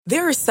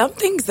There are some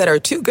things that are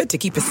too good to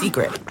keep a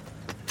secret.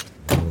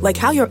 Like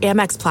how your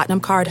Amex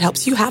Platinum card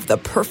helps you have the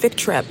perfect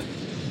trip.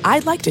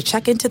 I'd like to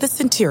check into the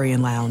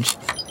Centurion Lounge.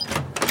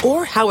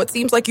 Or how it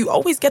seems like you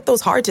always get those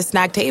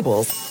hard-to-snag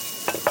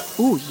tables.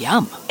 Ooh,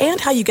 yum.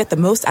 And how you get the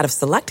most out of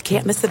select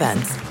can't-miss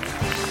events.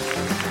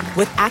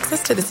 With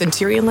access to the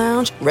Centurion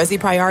Lounge, Resi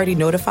Priority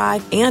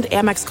Notified, and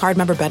Amex card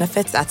member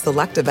benefits at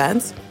select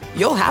events,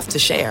 you'll have to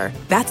share.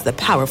 That's the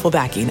powerful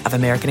backing of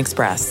American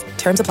Express.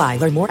 Terms apply.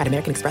 Learn more at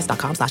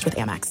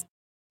americanexpress.com/withAmex.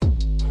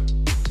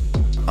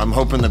 I'm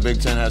hoping the Big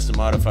Ten has to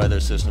modify their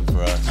system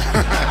for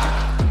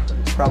us.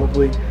 It's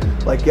probably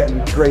like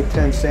getting grade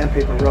 10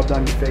 sandpaper rubbed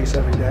on your face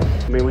every day.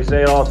 I mean, we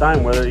say it all the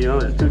time, whether,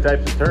 there's two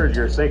types of turds,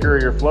 you're a sinker or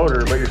you're a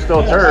floater, but you're still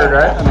a turd,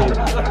 right?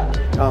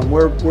 I mean,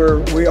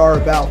 we are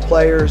about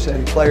players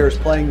and players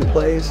playing the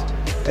plays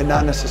and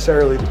not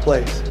necessarily the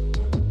plays.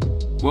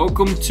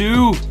 Welcome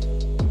to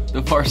the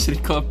Varsity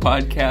Club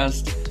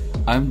podcast.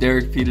 I'm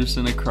Derek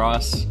Peterson.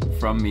 Across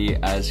from me,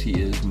 as he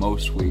is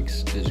most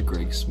weeks, is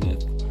Greg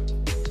Smith.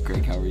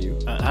 Greg, how are you?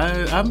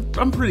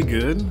 I'm pretty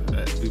good.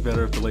 It'd be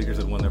better if the Lakers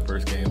had won their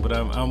first game, but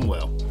I'm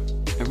well.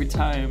 Every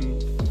time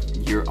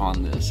you're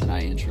on this and I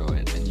intro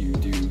it and you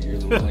do your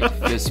little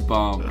fist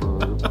bump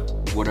or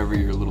whatever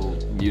your little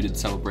muted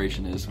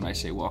celebration is when I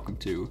say welcome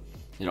to,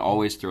 it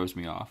always throws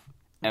me off.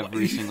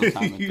 Every single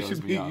time it throws me off. You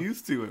should be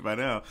used to it by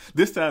now.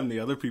 This time the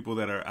other people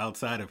that are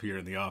outside of here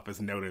in the office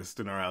noticed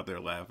and are out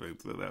there laughing,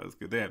 so that was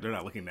good. They're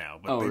not looking now,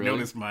 but they really?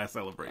 Noticed my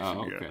celebration.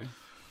 Oh, okay.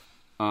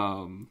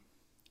 Yeah.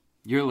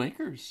 Your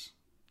Lakers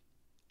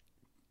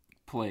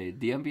played.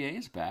 The NBA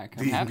is back.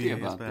 I'm happy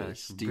about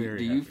this. Do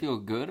you feel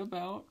good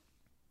about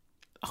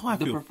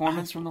the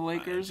performance from the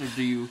Lakers, or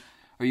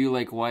are you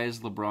like, why is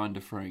LeBron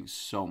deferring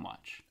so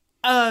much?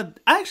 I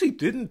actually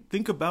didn't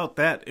think about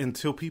that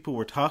until people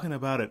were talking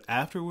about it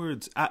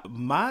afterwards.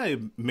 My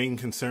main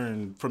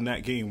concern from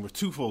that game was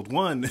twofold.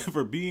 One,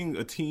 for being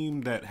a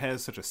team that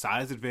has such a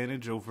size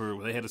advantage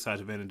they had a size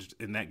advantage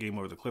in that game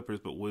over the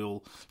Clippers, but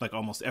will, like,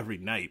 almost every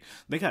night.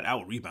 They got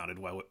out-rebounded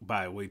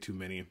by way too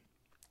many.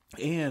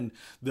 And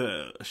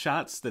the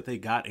shots that they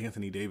got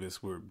Anthony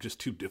Davis were just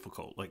too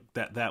difficult. Like,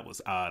 that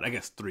was odd. I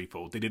guess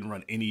threefold. They didn't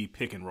run any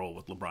pick and roll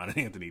with LeBron and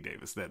Anthony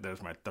Davis. That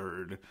was my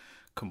third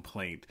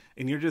complaint.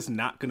 And you're just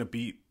not going to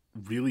beat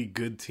really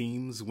good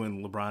teams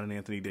when LeBron and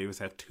Anthony Davis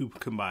have 2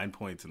 combined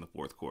points in the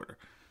fourth quarter.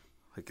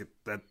 Like,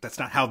 that's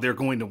not how they're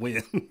going to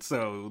win.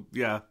 So,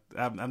 yeah,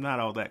 I'm not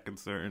all that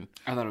concerned.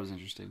 I thought it was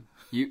interesting.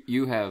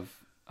 You have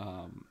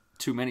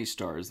too many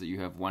stars that you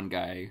have one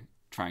guy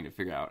trying to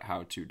figure out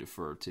how to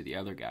defer to the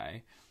other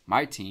guy.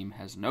 My team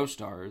has no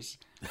stars,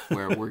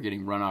 where we're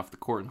getting run off the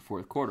court in the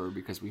fourth quarter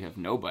because we have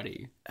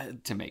nobody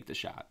to make the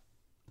shot.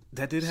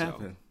 That did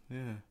happen,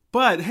 yeah.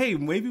 But hey,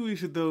 maybe we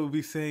should though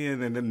be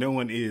saying, and no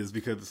one is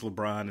because it's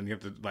LeBron, and you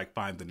have to like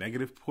find the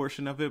negative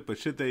portion of it. But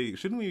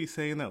shouldn't we be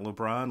saying that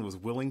LeBron was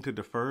willing to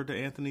defer to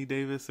Anthony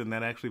Davis, and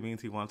that actually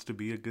means he wants to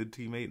be a good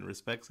teammate and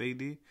respects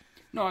AD?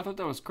 No, I thought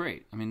that was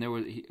great. I mean, there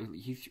was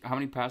how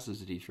many passes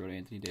did he throw to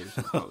Anthony Davis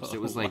in the post?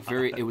 It was like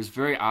it was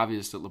very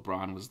obvious that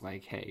LeBron was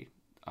like, "Hey,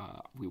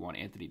 we want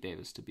Anthony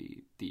Davis to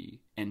be the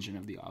engine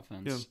of the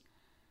offense,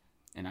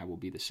 and I will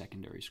be the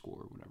secondary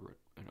scorer whenever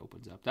it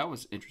opens up." That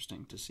was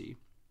interesting to see.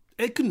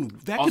 That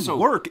can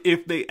work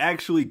if they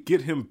actually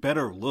get him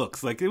better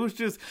looks. Like, it was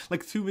just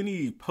like too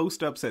many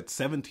post ups at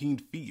 17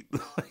 feet.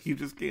 You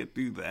just can't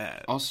do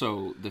that.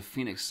 Also, the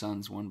Phoenix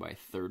Suns won by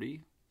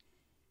 30.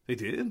 They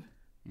did?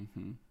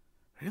 Mm-hmm.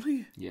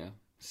 Really? Yeah.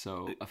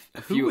 So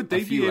a few hours,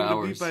 to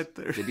beat by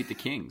 30? They beat the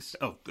Kings.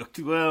 Oh,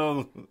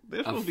 well,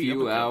 a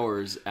few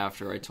hours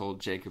after I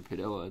told Jacob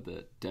Padilla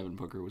that Devin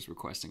Booker was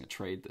requesting a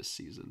trade this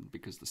season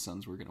because the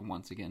Suns were going to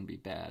once again be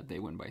bad, they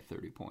win by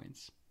 30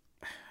 points.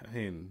 I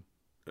mean,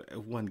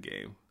 one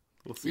game.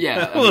 We'll see.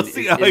 Yeah, we'll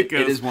see how it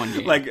goes. It is one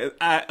game. Like,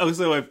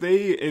 so if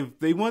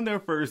they won their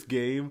first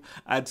game,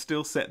 I'd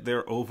still set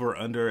their over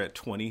under at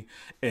 20,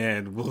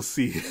 and we'll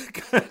see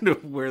kind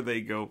of where they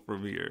go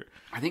from here.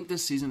 I think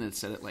this season it's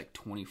set at like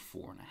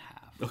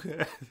 24.5.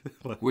 Okay,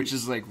 which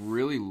is like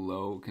really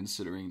low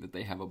considering that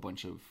they have a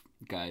bunch of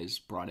guys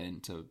brought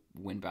in to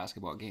win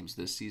basketball games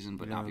this season,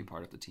 but not be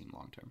part of the team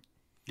long term.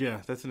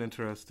 Yeah, that's an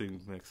interesting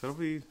mix. That'll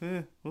be.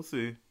 We'll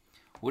see.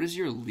 What is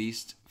your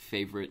least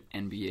favorite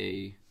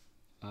NBA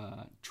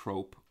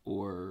trope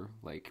or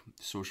like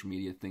social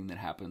media thing that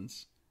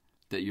happens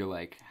that you're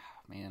like,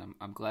 man,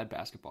 I'm glad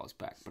basketball is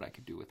back, but I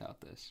could do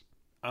without this?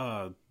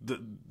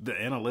 The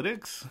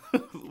analytics.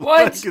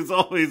 What? It's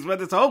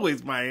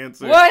always my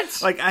answer. What?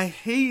 Like, I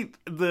hate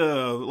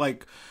the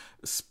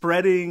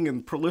spreading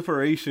and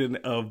proliferation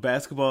of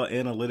basketball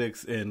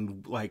analytics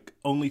and like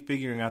only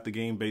figuring out the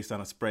game based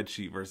on a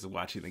spreadsheet versus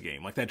watching the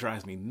game. Like, that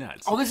drives me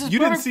nuts. Oh, this is you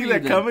didn't see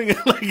that coming.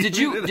 Did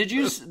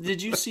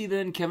you see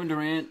then Kevin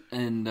Durant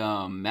and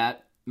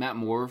Matt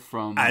Moore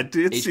from I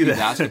did HP see that.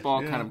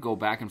 Basketball kind of go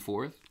back and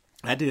forth?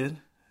 I did.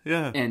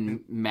 Yeah.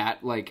 And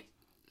Matt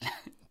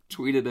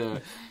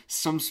tweeted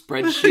some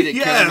spreadsheet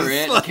at Kevin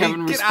Durant, and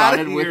Kevin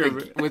responded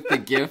with the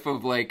gif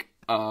of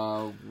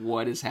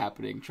what is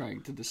happening,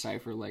 trying to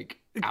decipher like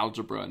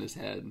algebra in his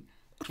head.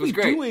 It was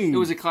great. It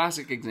was a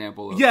classic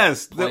example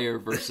of player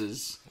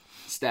versus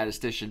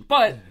statistician,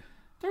 but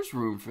there's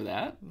room for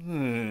that.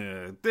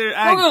 Fred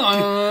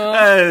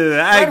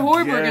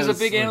Hoiberg is a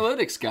big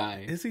analytics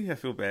guy. Is he? I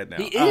feel bad now.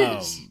 He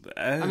is.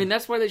 I mean,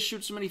 that's why they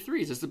shoot so many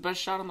threes. It's the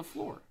best shot on the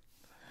floor.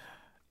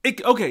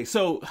 Okay,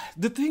 so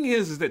the thing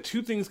is that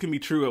two things can be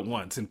true at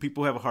once, and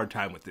people have a hard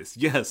time with this.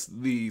 Yes,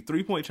 the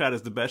three-point shot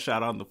is the best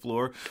shot on the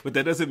floor, but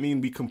that doesn't mean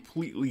we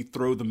completely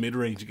throw the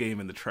mid-range game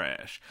in the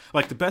trash.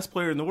 Like, the best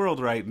player in the world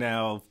right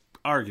now,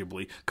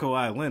 arguably,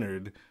 Kawhi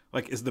Leonard,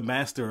 is the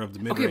master of the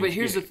mid-range game. Okay, but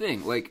here's the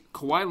thing.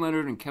 Kawhi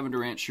Leonard and Kevin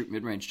Durant shoot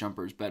mid-range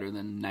jumpers better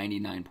than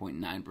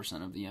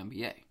 99.9% of the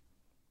NBA.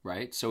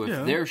 Right? So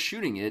if they're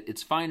shooting it,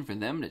 it's fine for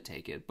them to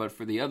take it. But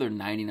for the other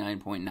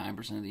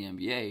 99.9% of the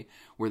NBA,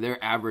 where their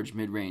average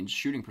mid-range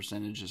shooting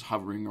percentage is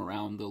hovering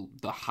around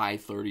the high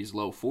 30s,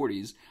 low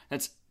 40s,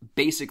 that's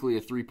basically a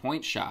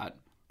three-point shot,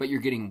 but you're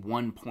getting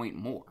 1 point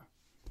more.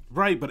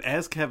 Right, but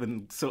as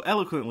Kevin so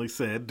eloquently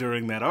said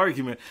during that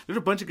argument, there's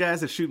a bunch of guys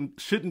that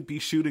shouldn't be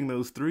shooting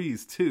those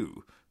threes,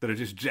 too, that are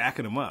just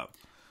jacking them up.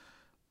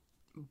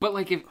 But,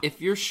 if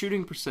you're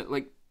shooting percent,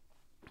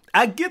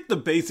 I get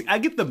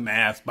the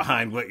math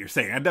behind what you're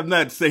saying. I'm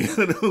not saying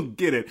I don't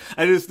get it.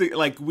 I just think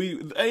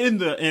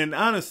and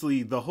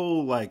honestly, the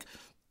whole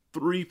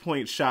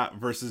 3-point shot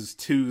versus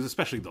twos,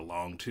 especially the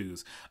long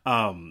twos.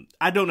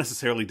 I don't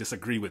necessarily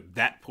disagree with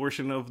that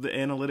portion of the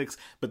analytics,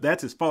 but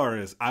that's as far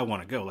as I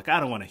want to go. I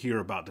don't want to hear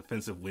about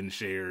defensive win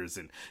shares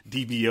and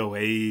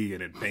DVOA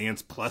and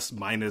advanced plus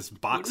minus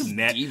box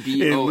net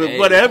and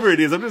whatever it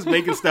is. I'm just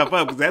making stuff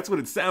up because that's what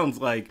it sounds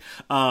like.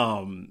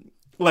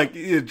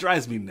 It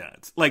drives me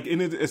nuts. And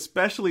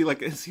especially,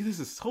 see,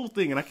 this whole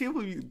thing, and I can't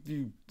believe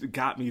you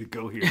got me to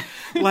go here.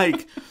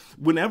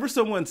 Whenever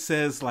someone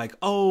says,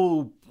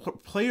 oh,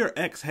 player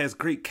X has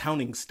great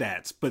counting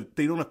stats, but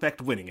they don't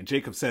affect winning, and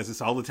Jacob says this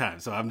all the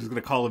time, so I'm just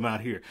going to call him out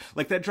here.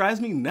 That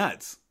drives me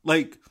nuts.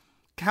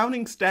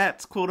 Counting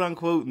stats, quote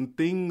unquote, and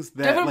things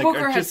that, Devin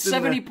Booker had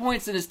 70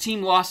 points and his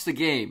team lost the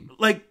game.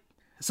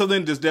 So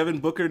then does Devin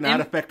Booker not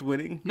affect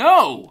winning?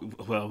 No.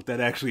 Well,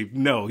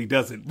 no, he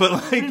doesn't.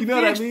 But you know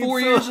what I mean? 4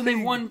 years and they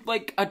won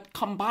a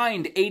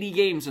combined 80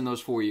 games in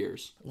those 4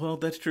 years. Well,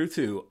 that's true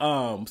too.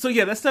 So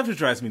yeah, that stuff just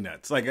drives me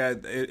nuts.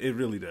 It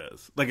really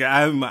does.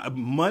 I'm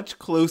much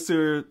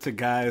closer to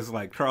guys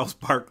like Charles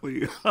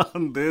Barkley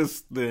on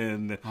this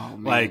than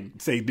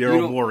say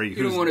Daryl Morey,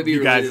 who's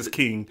you guys'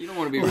 king. You don't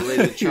want to be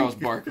related to Charles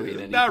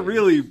Barkley. Not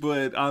really,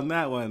 but on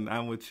that one,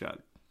 I'm with Chuck.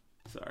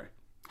 Sorry.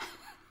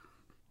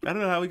 I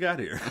don't know how we got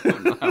here. I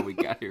don't know how we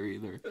got here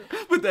either.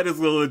 But that is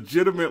a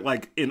legitimate,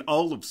 in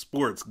all of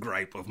sports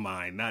gripe of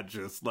mine, not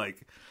just,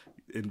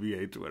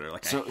 NBA Twitter.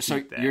 So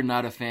you're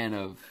not a fan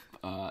of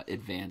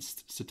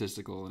advanced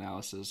statistical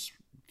analysis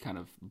kind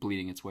of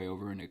bleeding its way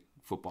over into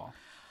football?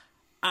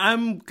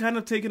 I'm kind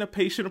of taking a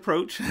patient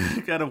approach,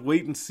 kind of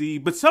wait and see.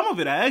 But some of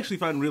it I actually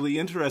find really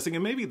interesting,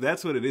 and maybe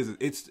that's what it is.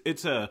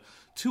 It's a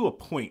to a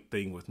point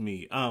thing with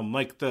me.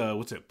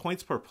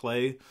 Points per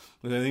play.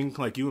 I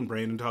think you and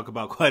Brandon talk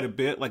about quite a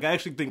bit. I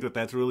actually think that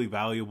that's really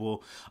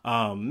valuable.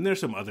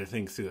 There's some other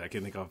things too that I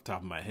can't think off the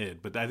top of my head,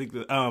 but I think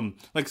that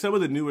some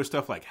of the newer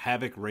stuff like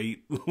havoc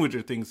rate, which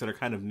are things that are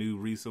kind of new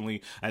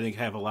recently, I think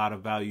have a lot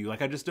of value.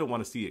 I just don't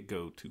want to see it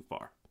go too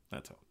far.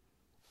 That's all.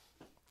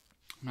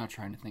 I'm not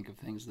trying to think of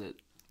things that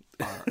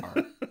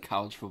are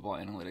college football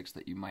analytics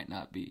that you might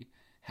not be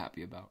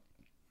happy about.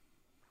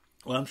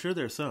 Well, I'm sure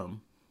there's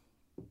some.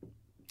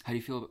 How do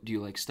you feel? Do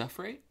you like stuff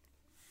rate?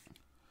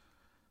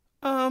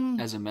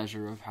 As a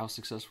measure of how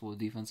successful a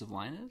defensive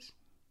line is?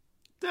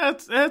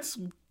 That's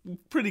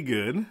pretty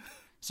good.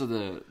 So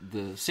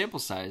the sample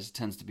size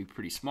tends to be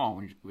pretty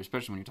small,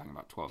 especially when you're talking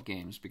about 12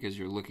 games, because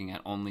you're looking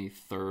at only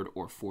third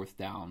or fourth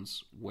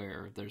downs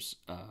where there's,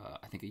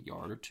 I think, a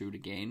yard or two to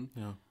gain,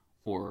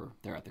 or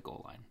they're at the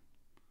goal line.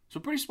 So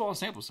pretty small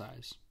sample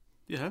size.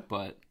 Yeah.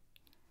 But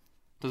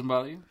doesn't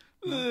bother you?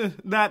 No?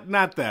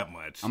 Not that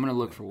much. I'm going to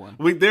look for one.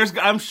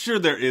 I'm sure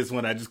there is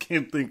one. I just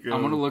can't think of.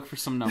 I'm going to look for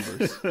some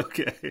numbers.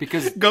 Okay.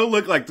 Because go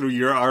look through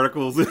your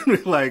articles and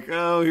be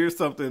oh, here's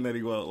something that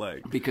he won't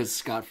like. Because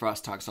Scott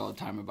Frost talks all the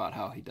time about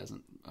how he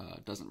doesn't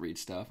read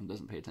stuff and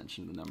doesn't pay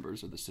attention to the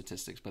numbers or the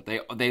statistics, but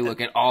they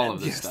look at all of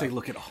this stuff. Yes, they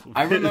look at all of it.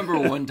 I remember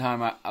one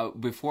time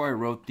before I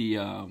wrote the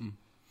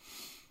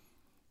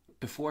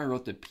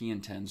P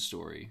and 10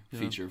 story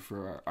feature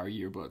for our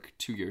yearbook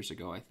 2 years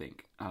ago, I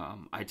think,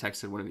 I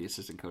texted one of the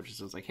assistant coaches.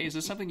 I was like, hey, is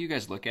this something you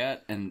guys look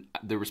at? And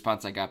the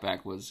response I got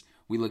back was,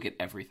 we look at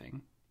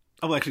everything.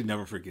 I'll actually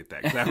never forget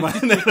that because I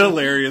find that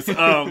hilarious.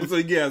 So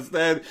yes,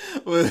 that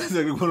was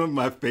one of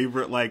my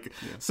favorite,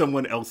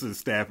 someone else's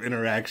staff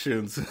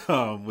interactions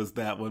was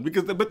that one.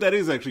 But that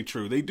is actually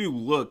true. They do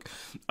look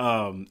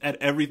at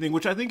everything,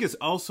 which I think is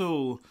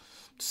also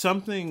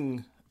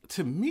something,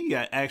 to me,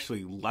 I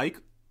actually like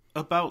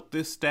about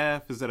this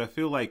staff, is that I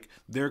feel like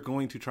they're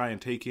going to try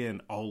and take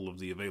in all of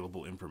the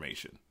available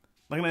information.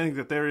 And I think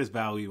that there is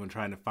value in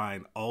trying to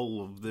find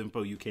all of the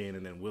info you can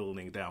and then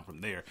whittling it down from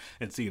there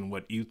and seeing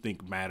what you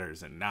think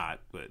matters and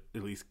not, but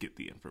at least get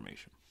the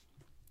information.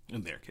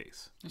 In their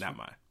case, not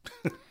mine.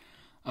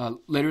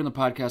 Later in the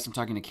podcast, I'm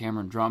talking to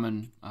Cameron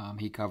Drummond.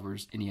 He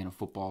covers Indiana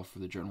football for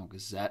the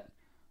Journal-Gazette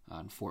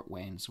in Fort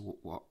Wayne. So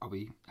I'll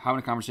be having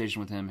a conversation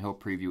with him. He'll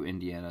preview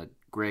Indiana.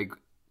 Greg,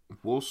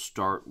 we'll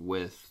start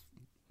with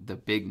the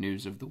big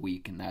news of the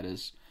week, and that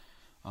is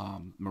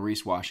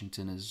Maurice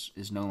Washington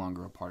is no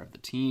longer a part of the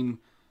team.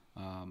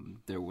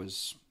 There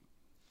was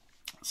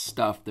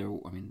stuff there.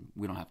 I mean,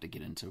 we don't have to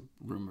get into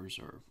rumors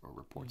or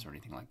reports or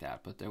anything like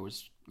that, but there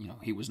was,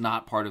 he was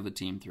not part of the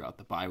team throughout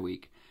the bye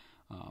week.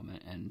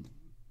 And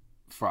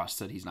Frost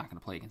said he's not going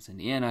to play against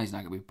Indiana. He's not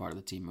going to be part of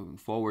the team moving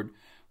forward.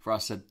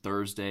 Frost said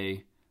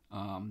Thursday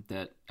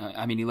that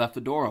he left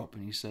the door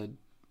open. He said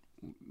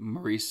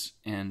Maurice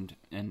and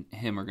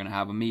him are going to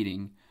have a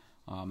meeting,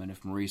 and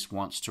if Maurice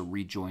wants to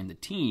rejoin the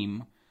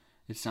team,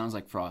 it sounds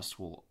like Frost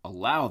will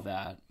allow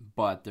that,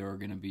 but there are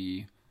going to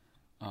be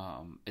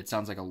it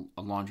sounds like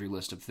a laundry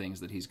list of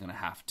things that he's going to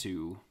have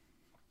to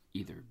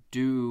either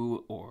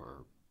do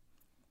or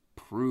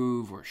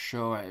prove or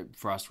show.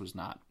 Frost was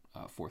not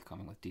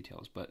forthcoming with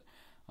details, but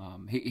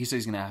he says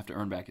he's going to have to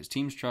earn back his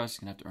team's trust. He's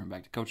going to have to earn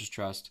back the coach's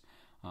trust.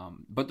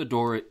 But the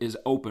door is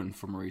open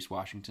for Maurice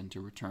Washington to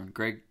return.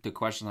 Greg, the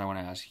question I want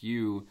to ask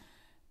you,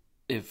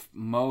 if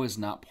Mo is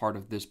not part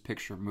of this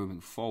picture moving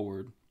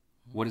forward,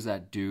 what does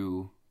that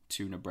do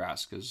to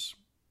Nebraska's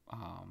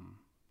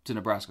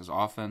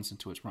offense and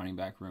to its running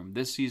back room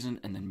this season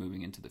and then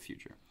moving into the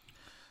future?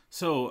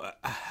 So,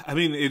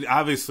 it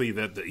obviously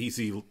that the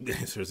easy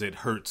answer is it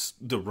hurts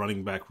the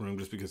running back room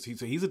just because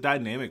he's a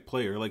dynamic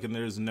player, and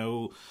there's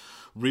no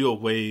real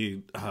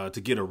way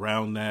to get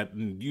around that.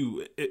 And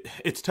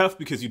it's tough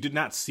because you did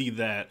not see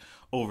that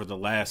over the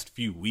last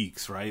few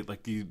weeks, right?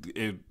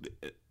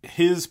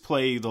 His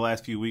play the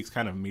last few weeks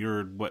kind of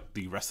mirrored what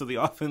the rest of the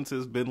offense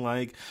has been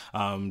like,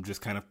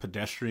 just kind of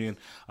pedestrian,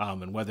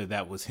 and whether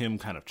that was him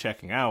kind of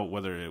checking out,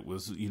 whether it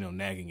was,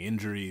 nagging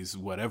injuries,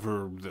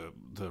 whatever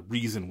the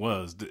reason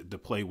was, the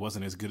play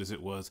wasn't as good as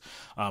it was,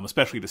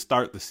 especially to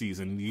start the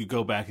season. You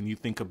go back and you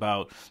think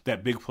about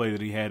that big play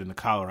that he had in the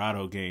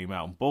Colorado game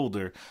out in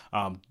Boulder.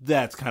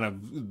 That's kind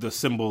of the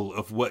symbol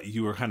of what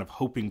you were kind of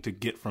hoping to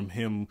get from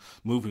him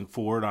moving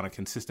forward on a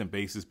consistent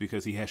basis,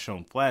 because he has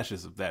shown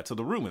flashes of that. So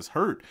the room is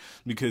hurt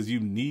because you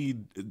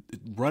need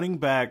running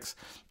backs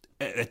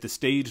at the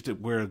stage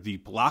where the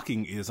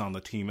blocking is on the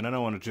team. And I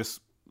don't want to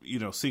just,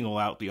 single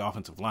out the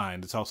offensive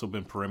line. It's also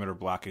been perimeter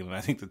blocking. And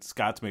I think that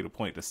Scott's made a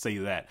point to say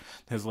that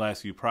his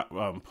last few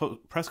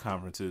press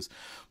conferences.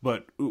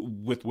 But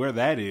with where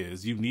that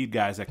is, you need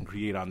guys that can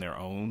create on their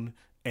own.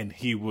 And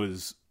he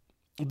was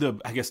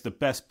the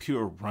best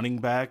pure running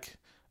back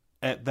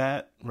at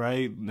that,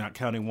 right? Not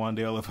counting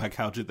Wan'Dale, if I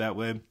couch it that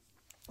way.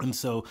 And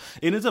so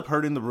it ends up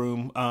hurting the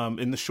room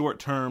in the short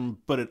term,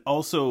 but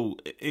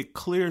it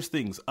clears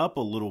things up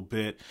a little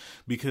bit,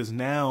 because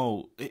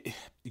now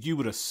you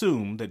would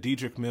assume that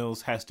Dedrick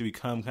Mills has to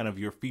become kind of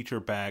your feature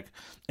back,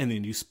 and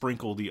then you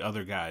sprinkle the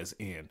other guys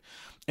in.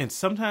 And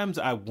sometimes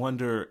I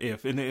wonder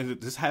if, and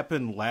this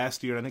happened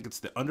last year, and I think it's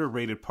the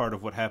underrated part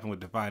of what happened with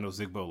Divine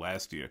Ozigbo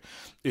last year,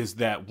 is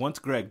that once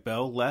Greg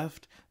Bell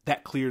left,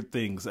 that cleared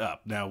things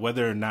up. Now,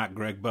 whether or not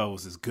Greg Bell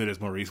was as good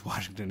as Maurice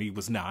Washington, he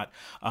was not.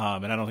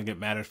 And I don't think it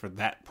matters for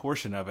that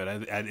portion of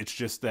it. It's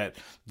just that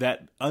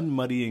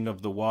unmuddying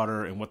of the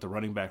water and what the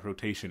running back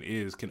rotation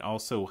is can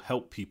also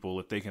help people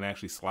if they can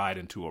actually slide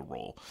into a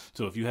role.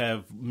 So if you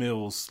have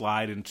Mills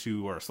slide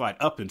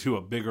up into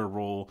a bigger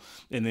role,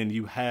 and then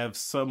you have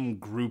some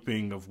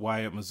grouping of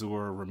Wyatt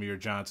Mazur, Ramir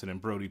Johnson,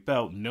 and Brody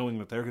Belt, knowing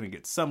that they're going to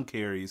get some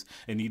carries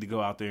and need to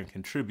go out there and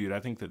contribute, I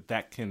think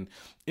that can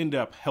end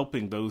up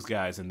helping those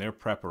guys in their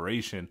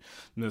preparation.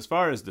 And as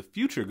far as the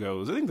future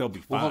goes, I think they'll be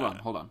fine. Well,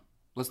 hold on.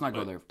 Let's not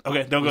go there.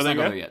 Okay, don't go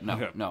there yet.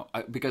 No.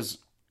 Because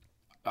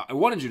I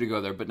wanted you to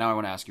go there, but now I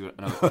want to ask you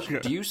another question.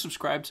 Okay. Do you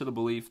subscribe to the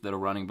belief that a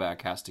running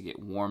back has to get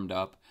warmed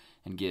up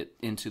and get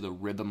into the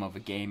rhythm of a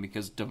game?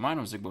 Because Divine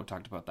Ozigbo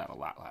talked about that a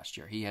lot last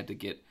year. He had to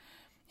get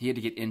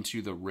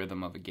into the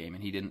rhythm of a game,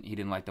 and he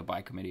didn't like the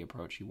by committee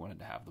approach. He wanted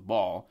to have the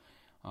ball,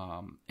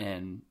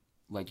 and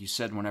like you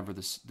said, whenever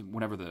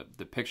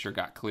the picture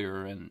got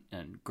clearer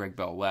and Greg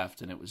Bell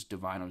left and it was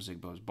Divine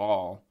Ozigbo's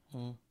ball,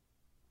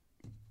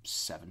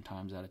 7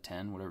 times out of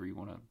 10, whatever you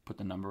want to put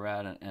the number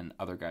at, and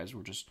other guys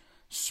were just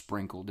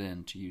sprinkled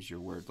in, to use your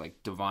word.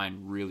 Like Divine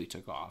really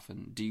took off.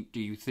 And do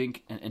you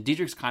think, and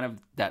Dedrick's kind of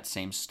that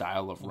same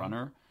style of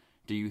runner,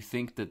 do you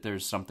think that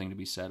there's something to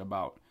be said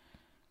about,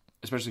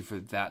 especially for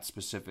that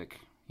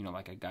specific,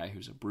 like a guy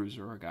who's a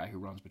bruiser or a guy who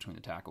runs between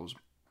the tackles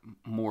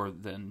more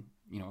than,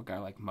 a guy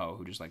like Mo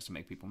who just likes to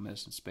make people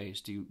miss in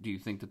space? Do you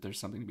think that there's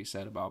something to be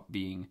said about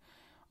being,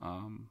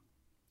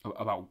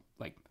 about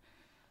like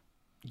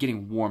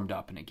getting warmed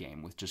up in a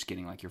game with just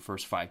getting like your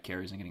first 5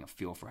 carries and getting a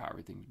feel for how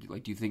everything,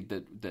 like, do you think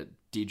that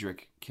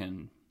Dedrick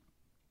can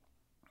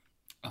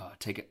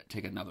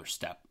take another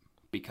step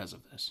because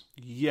of this.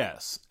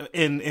 Yes.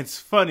 And it's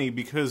funny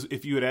because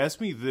if you had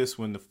asked me this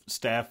when the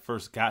staff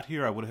first got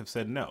here, I would have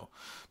said no.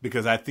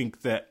 Because I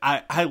think that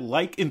I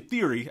like, in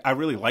theory, I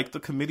really like the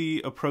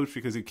committee approach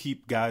because it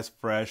keeps guys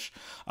fresh,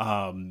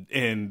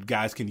 and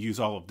guys can use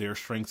all of their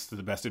strengths to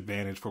the best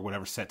advantage for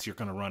whatever sets you're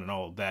going to run and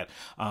all of that.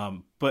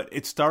 But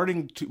it's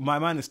my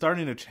mind is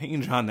starting to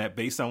change on that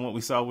based on what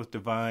we saw with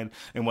Devine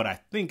and what I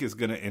think is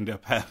going to end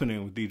up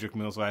happening with Dedrick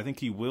Mills. So I think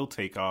he will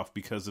take off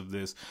because of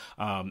this.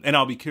 And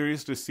I'll be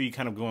curious to see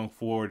kind of going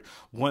forward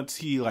once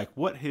he,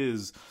 what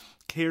his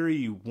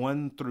carry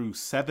 1 through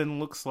 7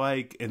 looks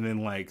like, and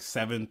then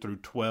 7 through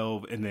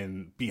 12, and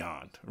then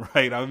beyond,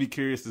 right? I would be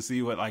curious to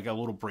see what a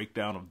little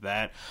breakdown of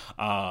that.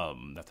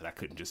 Not that I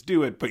couldn't just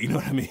do it, but you know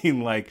what I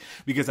mean?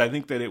 Because I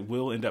think that it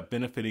will end up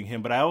benefiting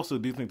him. But I also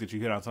do think that you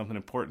hit on something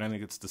important. I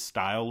think it's the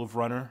style of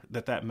runner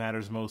that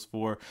matters most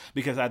for,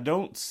 because I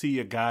don't see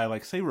a guy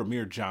say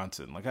Ramir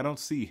Johnson. I don't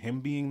see him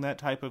being that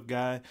type of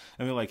guy.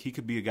 I mean, he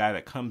could be a guy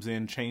that comes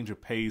in, change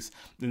of pace,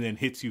 and then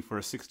hits you for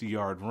a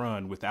 60-yard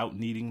run without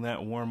needing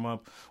that warm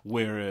up.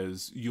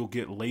 Whereas you'll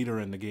get later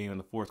in the game in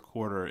the fourth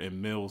quarter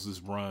in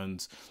Mills's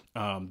runs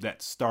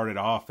that started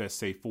off as,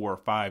 say, 4 or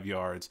 5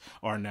 yards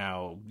are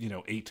now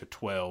 8 to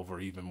 12 or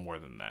even more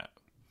than that.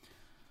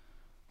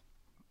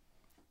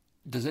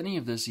 Does any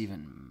of this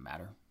even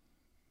matter?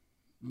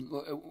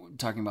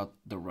 Talking about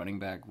the running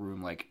back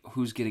room,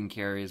 who's getting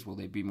carries? Will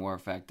they be more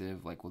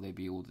effective? Will they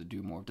be able to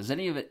do more? Does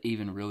any of it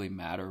even really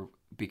matter?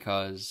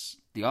 Because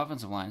the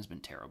offensive line has been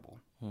terrible.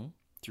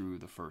 Through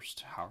the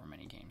first however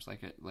many games.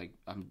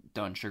 I'm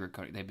done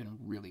sugarcoating. They've been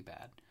really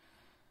bad.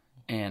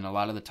 And a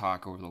lot of the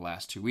talk over the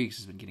last 2 weeks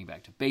has been getting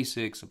back to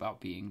basics,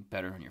 about being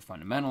better in your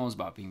fundamentals,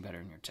 about being better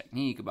in your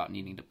technique, about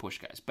needing to push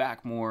guys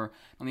back more.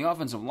 On the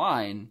offensive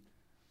line,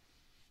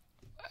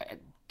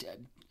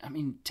 I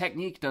mean,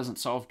 technique doesn't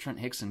solve Trent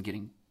Hickson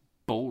getting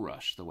bull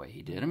rushed the way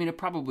he did. I mean, it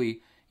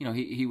probably,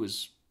 he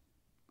was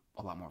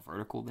a lot more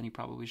vertical than he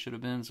probably should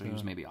have been, so he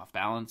was maybe off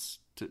balance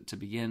to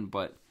begin,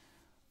 but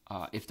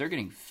if they're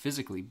getting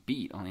physically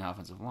beat on the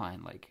offensive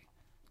line,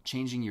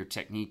 changing your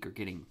technique or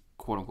getting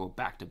quote-unquote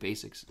back to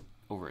basics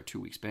over a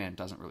 2-week span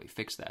doesn't really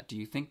fix that. Do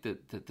you think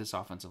that this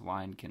offensive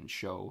line can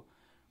show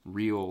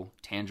real,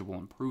 tangible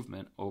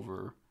improvement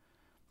over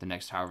the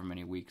next however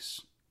many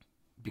weeks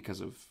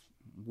because of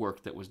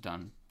work that was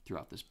done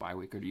throughout this bye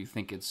week? Or do you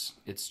think it's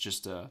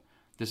just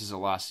this is a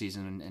lost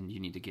season and you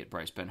need to get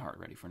Bryce Benhart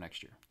ready for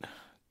next year?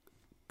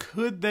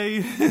 Could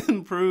they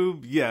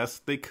improve? Yes,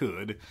 they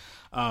could.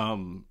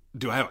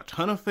 Do I have a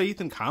ton of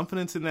faith and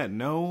confidence in that?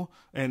 No.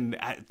 And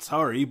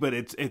sorry, but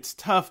it's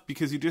tough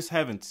because you just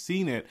haven't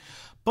seen it.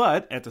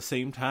 But at the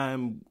same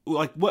time,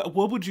 what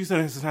would you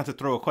say? This is not to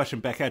throw a question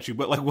back at you,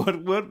 but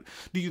what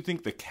do you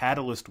think the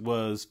catalyst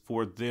was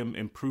for them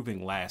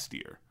improving last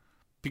year?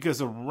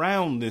 Because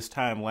around this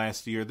time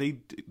last year,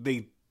 they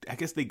I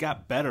guess they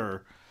got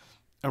better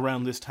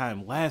around this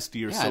time last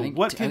year. Yeah, so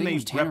what can they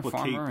Tanner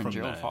replicate Farmer and from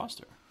Gerald that?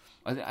 Foster.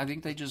 I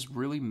think they just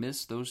really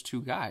missed those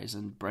two guys,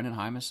 and Brendan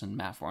Hymas and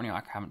Matt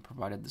Farniok haven't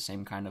provided the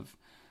same kind of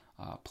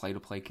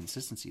play-to-play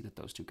consistency that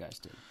those two guys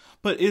did.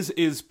 But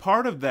is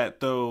part of that,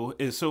 though,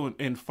 is so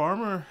in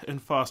Farmer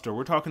and Foster,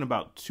 we're talking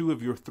about 2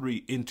 of your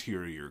 3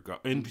 interior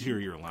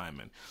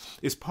linemen.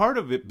 Is part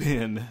of it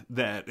been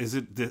that, is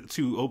it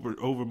over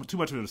too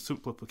much of a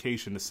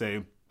simplification to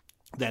say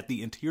that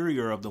the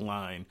interior of the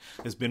line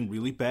has been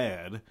really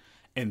bad,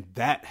 and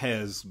that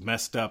has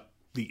messed up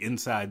the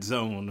inside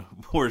zone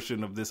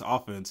portion of this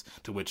offense,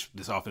 to which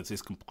this offense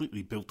is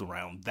completely built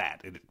around that.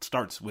 It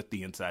starts with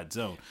the inside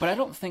zone. But I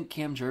don't think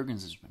Cam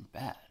Jurgens has been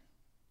bad.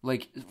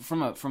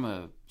 From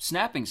a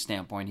snapping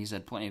standpoint, he's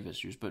had plenty of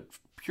issues, but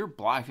pure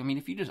block, I mean,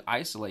 if you just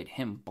isolate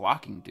him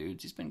blocking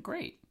dudes, he's been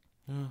great.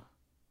 Yeah.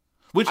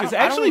 Which has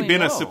actually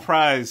been a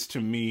surprise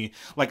to me.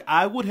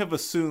 I would have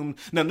assumed,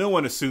 now no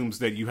one assumes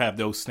that you have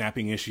those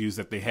snapping issues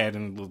that they had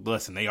in,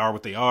 listen, they are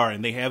what they are,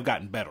 and they have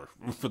gotten better,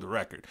 for the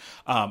record.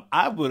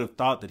 I would have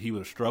thought that he would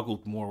have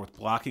struggled more with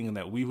blocking, and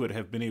that we would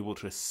have been able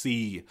to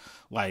see,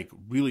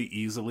 really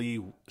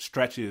easily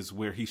stretches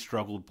where he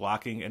struggled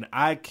blocking, and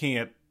I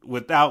can't,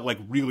 without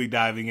really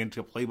diving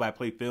into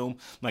play-by-play film,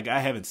 I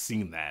haven't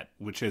seen that,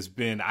 which has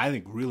been, I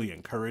think, really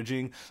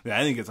encouraging.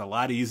 I think it's a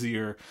lot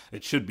easier,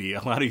 it should be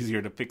a lot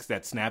easier to fix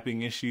that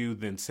snapping issue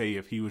than, say,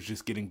 if he was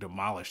just getting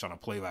demolished on a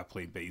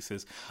play-by-play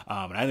basis.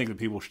 And I think that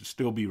people should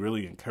still be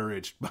really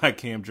encouraged by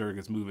Cam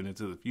Jurgens moving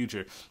into the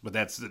future, but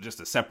that's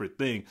just a separate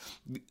thing.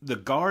 The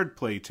guard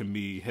play, to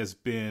me, has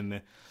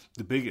been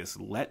the biggest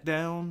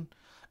letdown.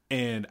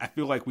 And I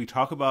feel like we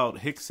talk about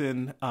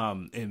Hickson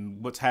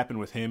and what's happened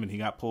with him, and he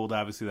got pulled,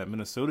 obviously, that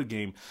Minnesota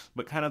game,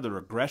 but kind of the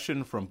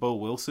regression from Bo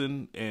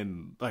Wilson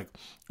and,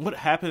 what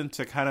happened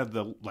to kind of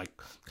the,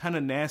 kind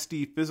of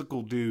nasty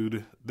physical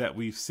dude that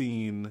we've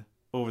seen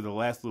over the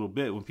last little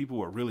bit when people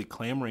were really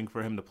clamoring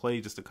for him to play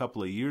just a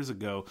couple of years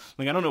ago.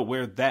 Like, I don't know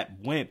where that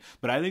went,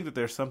 but I think that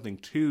there's something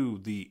to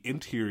the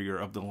interior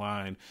of the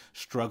line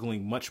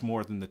struggling much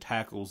more than the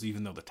tackles,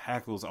 even though the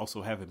tackles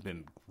also haven't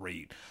been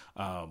great.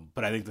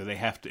 But I think that they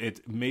have to,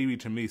 it maybe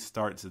to me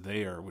starts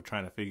there with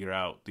trying to figure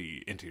out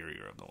the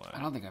interior of the line.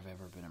 I don't think I've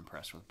ever been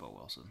impressed with Bo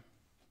Wilson.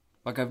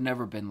 Like, I've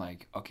never been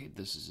like, okay,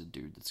 this is a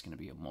dude that's going to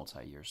be a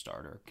multi-year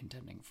starter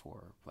contending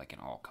for like an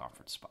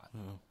all-conference spot.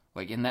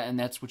 Like, and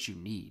that's what you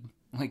need.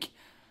 Like,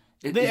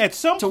 at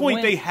some point,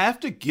 win, they have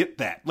to get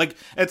that. Like,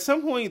 at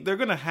some point, they're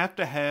going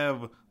to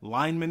have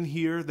linemen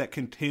here that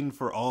contend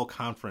for all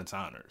conference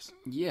honors.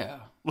 Yeah.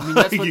 I mean,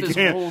 that's what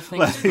this whole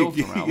thing is built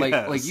around.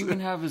 Yes. Like you can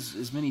have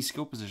as many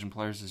skill position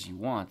players as you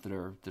want that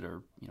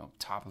are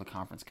top of the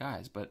conference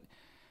guys, but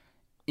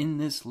in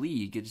this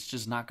league, it's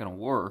just not going to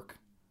work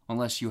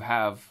unless you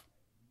have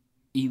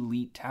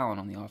elite talent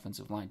on the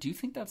offensive line. Do you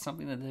think that's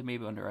something that they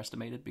maybe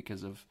underestimated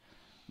because of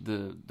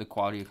the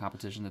quality of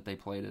competition that they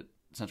played at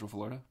Central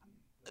Florida?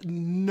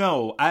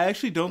 No, I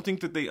actually don't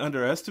think that they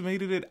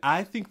underestimated it.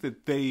 I think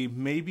that they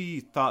maybe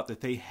thought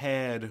that they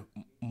had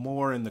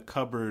more in the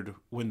cupboard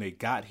when they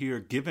got here,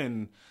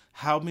 given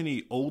how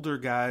many older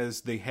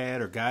guys they had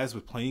or guys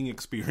with playing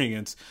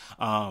experience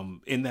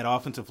in that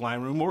offensive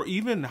line room, or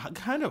even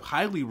kind of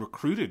highly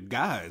recruited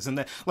guys. And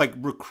that, like,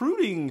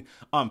 recruiting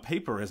on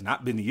paper has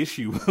not been the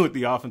issue with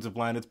the offensive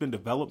line. It's been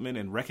development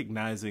and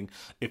recognizing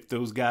if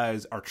those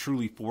guys are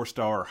truly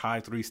 4-star or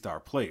high 3-star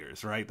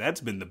players, right? That's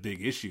been the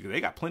big issue.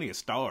 They got plenty of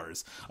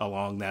stars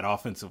along that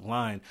offensive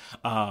line.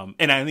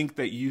 And I think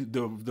that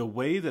the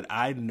way that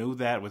I know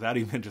that without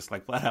even just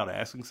like flat out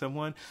asking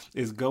someone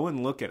is go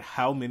and look at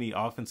how many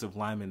offensive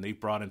linemen they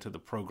brought into the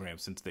program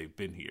since they've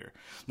been here.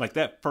 Like,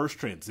 that first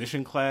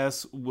transition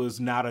class was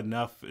not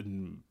enough,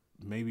 and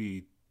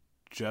maybe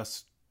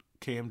just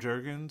Cam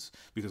Jurgens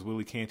because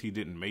Willie Canty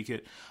didn't make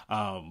it.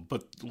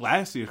 But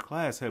last year's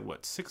class had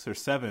 6 or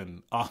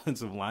 7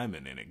 offensive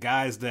linemen in it,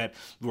 guys that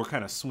were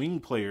kind of swing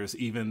players,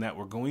 even that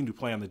were going to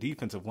play on the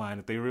defensive line.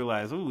 If they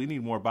realize, we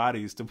need more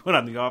bodies to put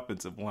on the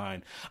offensive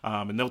line,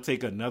 and they'll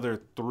take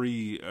another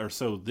 3 or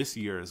so this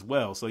year as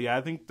well. So yeah,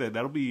 I think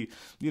that'll be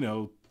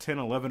 10,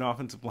 11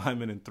 offensive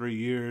linemen in 3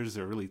 years,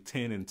 or really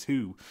 10 and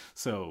 2.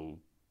 So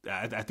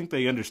I think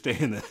they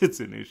understand that it's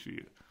an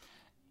issue.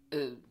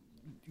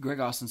 Greg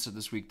Austin said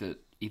this week that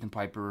Ethan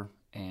Piper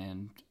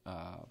and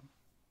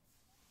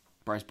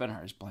Bryce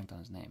Benhart, is blanked on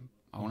his name.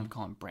 I wanted to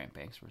call him Brant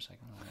Banks for a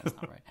second. That's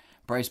not right.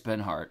 Bryce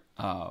Benhart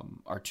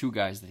are 2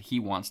 guys that he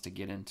wants to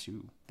get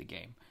into the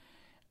game.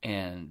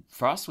 And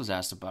Frost was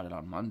asked about it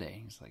on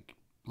Monday. He's like,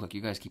 look,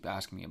 you guys keep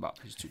asking me about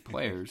these 2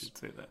 players.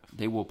 Say that.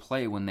 They will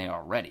play when they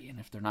are ready. And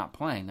if they're not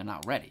playing, they're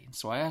not ready. And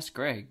so I asked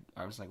Greg,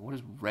 I was like, what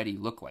does ready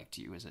look like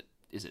to you? Is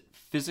it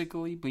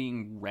physically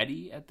being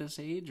ready at this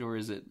age, or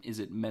is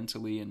it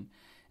mentally and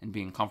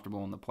being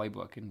comfortable in the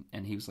playbook?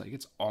 And he was like,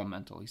 it's all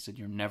mental. He said,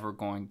 you're never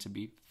going to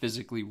be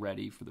physically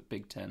ready for the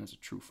Big Ten as a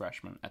true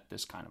freshman at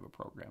this kind of a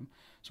program.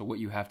 So what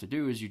you have to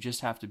do is you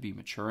just have to be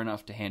mature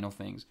enough to handle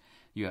things.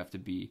 You have to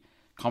be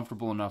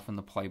comfortable enough in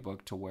the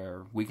playbook to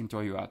where we can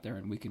throw you out there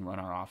and we can run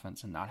our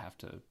offense and not have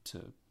to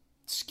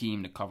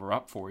scheme to cover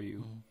up for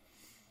you.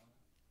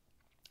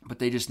 But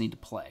they just need to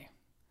play.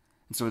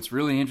 And so it's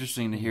really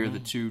interesting to hear the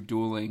 2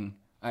 dueling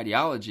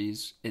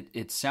ideologies.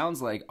 It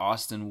sounds like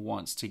Austin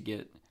wants to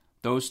get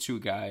those 2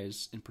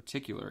 guys in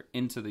particular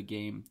into the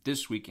game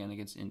this weekend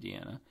against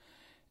Indiana.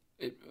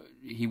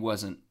 He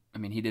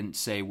didn't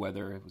say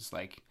whether it was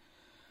like,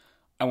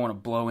 I want to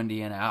blow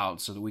Indiana out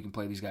so that we can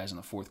play these guys in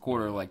the fourth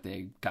quarter like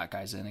they got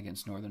guys in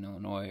against Northern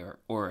Illinois,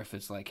 or if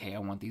it's like, hey, I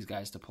want these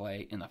guys to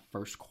play in the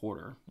first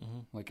quarter,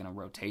 like in a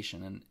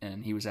rotation.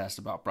 And he was asked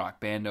about Brock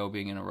Bando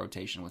being in a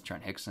rotation with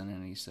Trent Hickson,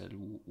 and he said,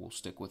 we'll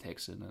stick with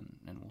Hickson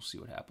and we'll see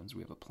what happens.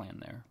 We have a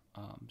plan there.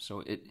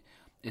 So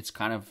it's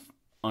kind of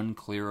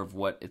unclear of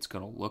what it's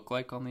going to look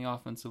like on the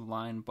offensive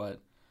line,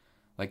 but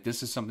like,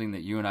 this is something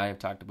that you and I have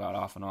talked about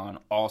off and on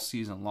all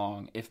season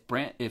long. If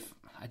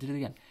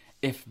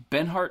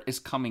Benhart is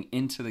coming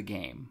into the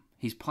game,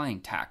 he's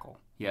playing tackle,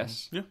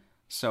 yes? Yeah.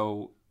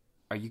 So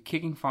are you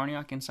kicking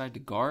Farniok inside to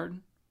guard?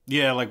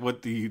 Yeah, like,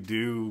 what do you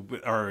do?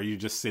 Or are you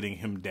just sitting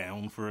him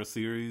down for a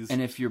series?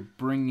 And if you're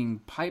bringing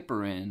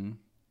Piper in,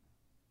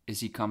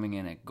 is he coming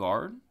in at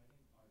guard?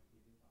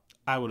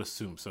 I would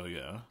assume so,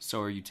 yeah.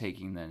 So are you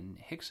taking then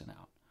Hickson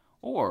out?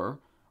 Or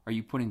are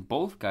you putting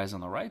both guys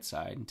on the right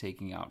side and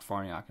taking out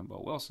Farniok and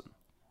Bo Wilson?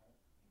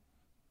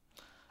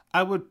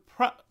 I would.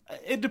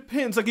 It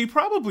depends. Like, you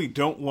probably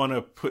don't want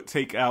to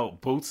take out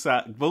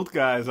both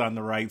guys on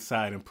the right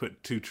side and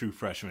put 2 true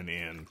freshmen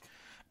in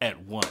at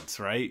once,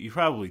 right? You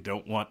probably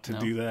don't want to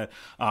do that.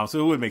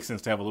 So it would make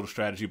sense to have a little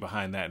strategy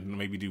behind that and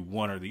maybe do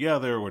one or the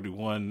other, or do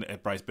one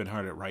at Bryce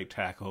Benhart at right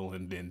tackle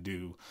and then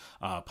do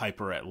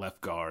Piper at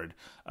left guard.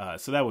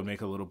 So that would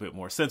make a little bit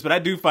more sense. But I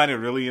do find it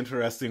really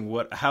interesting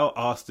how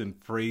Austin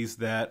phrased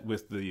that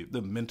with the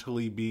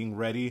mentally being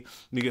ready,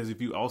 because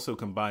if you also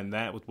combine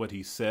that with what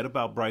he said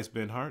about Bryce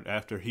Benhart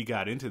after he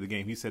got into the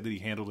game, he said that he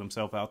handled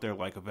himself out there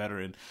like a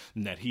veteran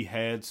and that he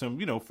had some,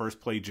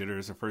 first play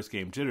jitters or first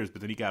game jitters,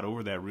 but then he got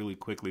over that really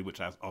quickly, which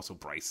also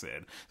Bryce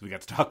said. So we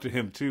got to talk to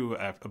him too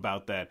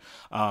about that.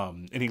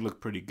 And he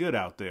looked pretty good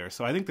out there.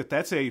 So I think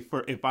that's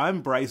if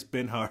I'm Bryce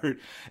Benhart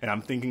and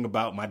I'm thinking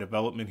about my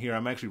development here,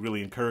 I'm actually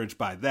really encouraged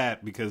by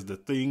that, because the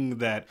thing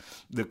that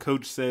the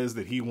coach says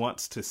that he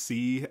wants to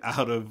see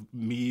out of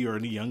me or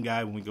any young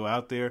guy when we go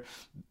out there,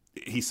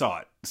 he saw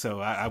it. So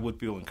I would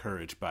feel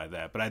encouraged by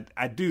that. But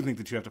I do think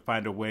that you have to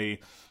find a way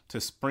to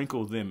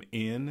sprinkle them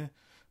in,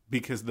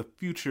 because the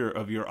future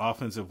of your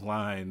offensive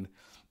line,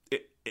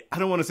 I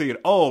don't want to say it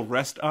all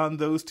rests on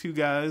those two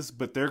guys,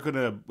 but they're going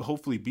to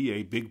hopefully be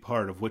a big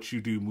part of what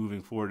you do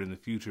moving forward in the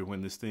future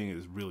when this thing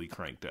is really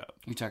cranked up.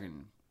 You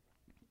talking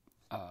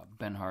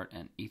Benhart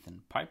and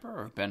Ethan Piper,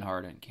 or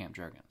Benhart and Cam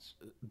Jurgens?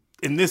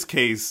 In this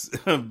case,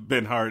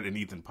 Benhart and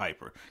Ethan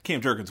Piper. Cam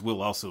Jurgens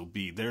will also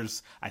be.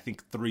 There's, I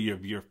think, 3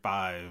 of your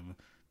 5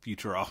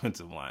 future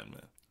offensive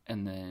linemen.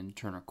 And then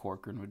Turner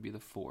Corcoran would be the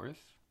 4th.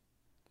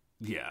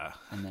 Yeah.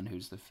 And then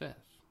who's the 5th?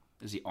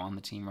 Is he on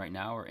the team right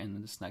now or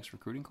in this next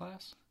recruiting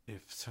class?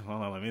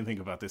 Hold on, let me think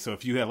about this. So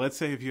if you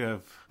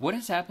have... What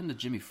has happened to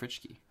Jimmy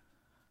Fritschke?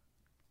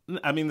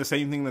 I mean, the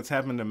same thing that's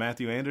happened to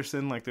Matthew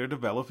Anderson. Like, they're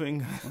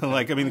developing.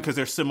 Because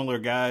they're similar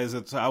guys.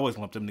 I always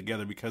lumped them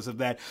together because of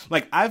that.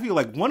 Like, I feel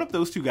like one of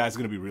those two guys is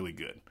going to be really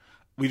good.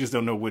 We just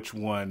don't know which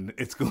one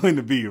it's going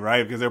to be,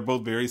 right? Because they're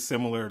both very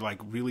similar, like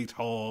really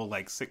tall,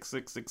 like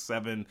 6'6",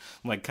 6'7",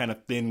 like kind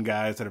of thin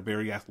guys that are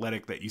very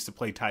athletic that used to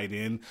play tight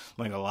end.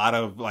 Like a lot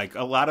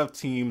of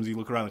teams you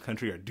look around the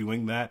country are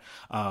doing that.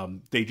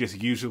 They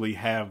just usually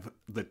have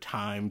the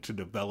time to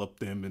develop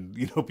them, and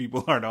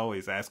people aren't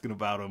always asking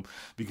about them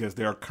because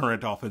their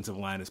current offensive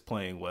line is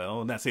playing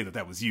well. I'm not saying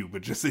that was you,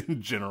 but just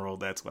in general,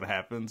 that's what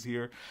happens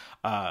here.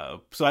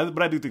 But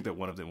I do think that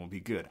one of them will be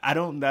good.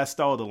 I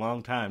stalled a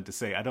long time to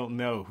say I don't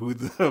know who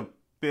the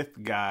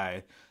 5th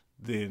guy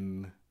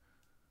then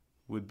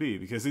would be,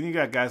 because then you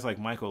got guys like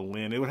Michael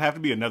Lynn. It would have to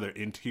be another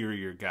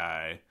interior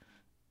guy,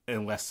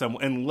 unless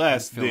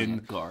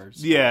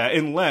guards. Yeah,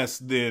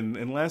 unless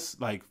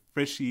like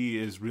Fritschke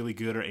is really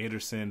good, or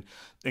Anderson,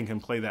 and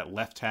can play that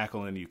left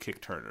tackle, and you kick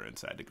Turner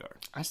inside the guard.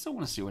 I still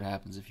want to see what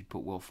happens if you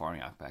put Will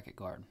Farniok back at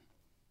guard.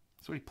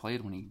 That's what he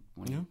played when he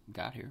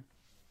got here.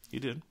 He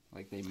did.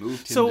 Like, they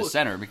moved him to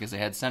center because they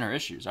had center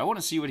issues. I want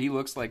to see what he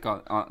looks like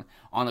on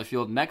the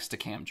field next to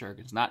Cam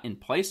Jurgens. Not in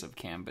place of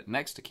Cam, but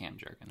next to Cam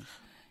Jurgens.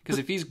 Because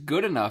if he's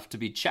good enough to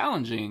be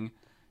challenging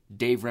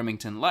Dave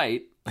Remington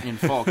Light in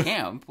fall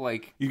camp,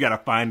 like, you got to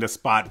find a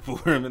spot for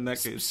him in that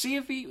case. See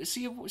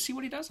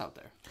what he does out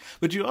there.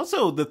 But you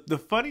also, the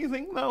funny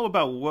thing though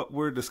about what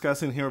we're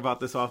discussing here about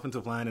this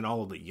offensive line and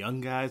all of the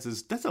young guys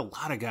is that's a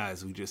lot of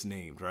guys we just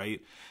named,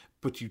 right?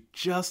 But you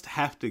just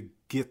have to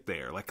get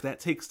there. Like, that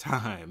takes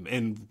time.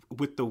 And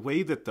with the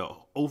way that the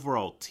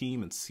overall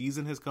team and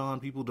season has gone,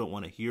 people don't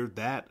want to hear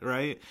that,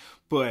 right?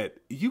 But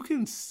you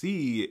can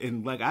see,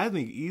 and I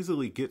think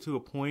easily get to a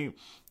point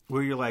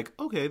where you're like,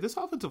 okay, this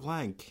offensive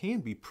line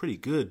can be pretty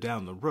good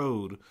down the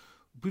road.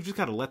 We've just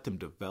got to let them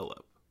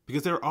develop.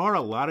 Because there are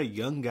a lot of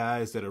young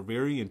guys that are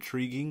very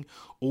intriguing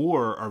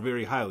or are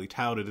very highly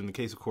touted, in the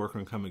case of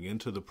Corcoran coming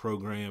into the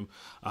program.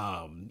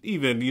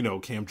 Even,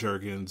 Cam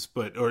Jurgens,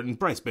 and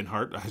Bryce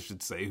Benhart, I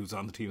should say, who's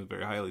on the team, is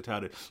very highly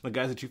touted. Like,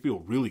 guys that you feel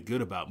really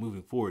good about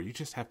moving forward. You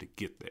just have to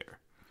get there.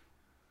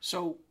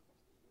 So,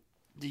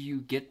 do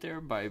you get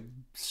there by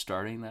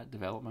starting that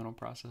developmental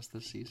process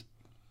this season?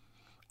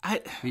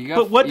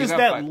 But what does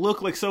that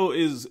look like? So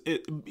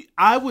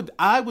I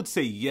would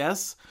say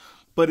yes.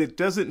 But it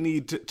doesn't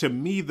need to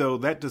me, though,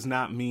 that does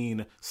not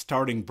mean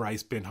starting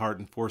Bryce Benhart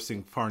and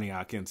forcing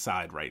Farniok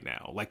inside right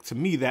now. Like, to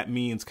me, that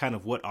means kind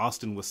of what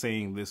Austin was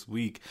saying this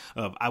week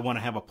of, I want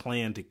to have a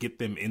plan to get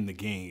them in the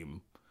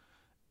game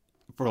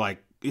for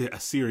like a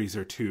series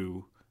or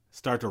two,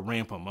 start to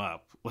ramp them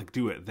up, like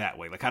do it that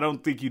way. Like, I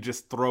don't think you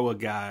just throw a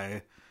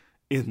guy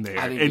in there.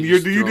 And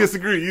do you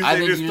disagree? I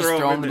think you just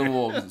throw him to the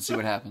wolves and see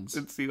what happens.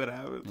 Yeah.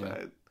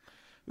 I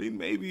mean,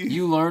 maybe.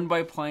 You learn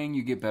by playing,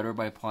 you get better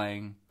by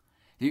playing.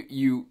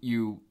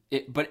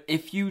 But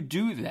if you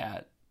do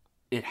that,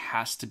 it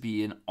has to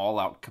be an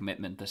all-out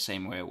commitment the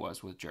same way it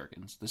was with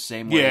Jurgens. The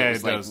same way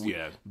it was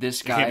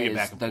this guy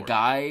is the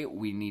guy,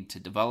 we need to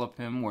develop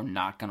him, we're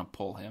not going to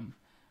pull him,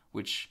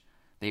 which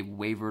they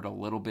wavered a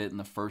little bit in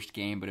the first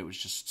game, but it was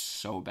just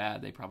so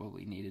bad they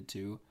probably needed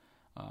to.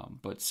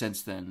 But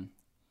since then,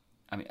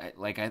 I mean,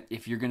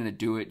 if you're going to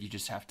do it, you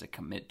just have to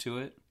commit to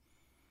it.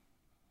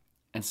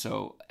 And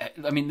so,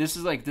 I mean, this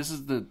is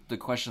the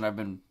question I've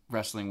been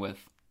wrestling with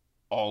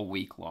all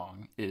week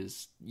long,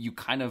 is you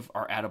kind of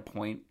are at a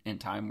point in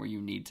time where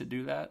you need to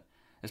do that.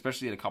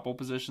 especially at a couple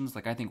positions.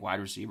 Like I think wide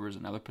receiver is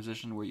another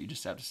position where you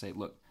just have to say,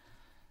 look,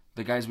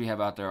 the guys we have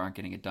out there aren't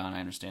getting it done. I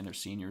understand they're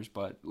seniors,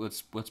 but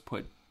let's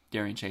put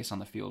Darian Chase on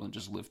the field and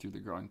just live through the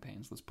growing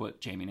pains. Let's put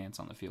Jamie Nance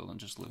on the field and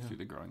just live through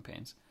the growing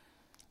pains.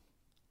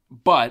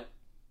 But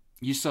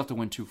you still have to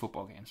win 2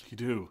 football games. You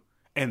do.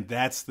 And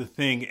that's the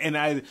thing.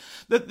 And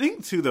the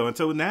thing too, though, and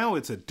so now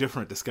it's a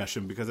different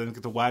discussion because I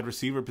think the wide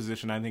receiver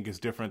position, I think, is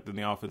different than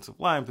the offensive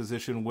line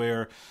position,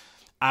 where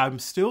I'm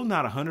still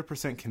not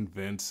 100%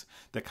 convinced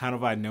that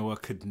Kanawai Noa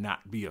could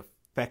not be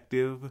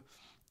effective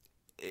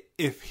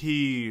if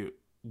he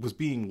was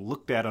being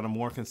looked at on a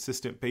more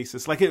consistent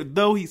basis. Like,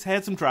 though he's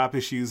had some drop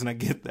issues, and I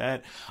get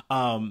that,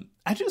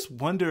 I just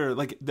wonder,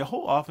 like, the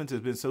whole offense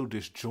has been so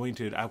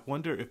disjointed, I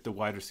wonder if the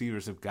wide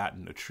receivers have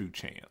gotten a true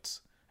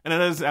chance. And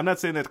I'm not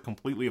saying that to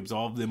completely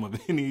absolve them of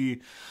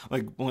any,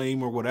 like,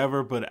 blame or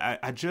whatever, but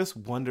I just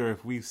wonder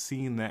if we've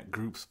seen that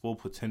group's full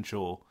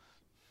potential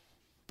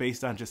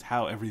based on just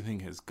how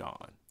everything has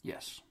gone.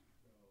 Yes.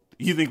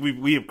 You think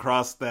we have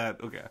crossed that?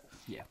 Okay.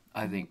 Yeah,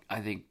 I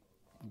think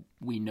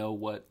we know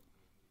what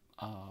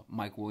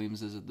Mike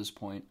Williams is at this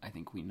point. I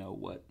think we know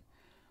what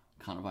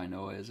Kanawai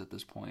Noa is at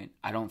this point.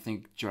 I don't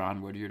think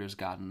Jerron Woodyard has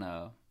gotten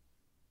a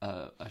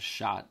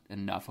shot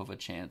enough of a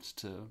chance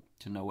to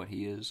know what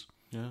he is.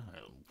 Yeah,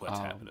 what's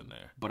happening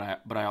there?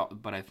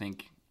 But I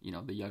think, you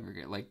know, the younger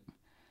guy, like,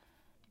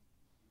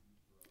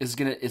 it's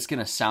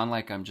gonna sound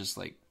like I'm just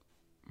like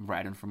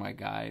riding for my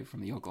guy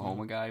from the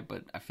Oklahoma guy,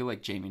 but I feel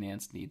like Jamie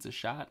Nance needs a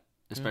shot,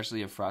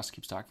 especially if Frost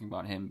keeps talking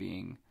about him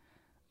being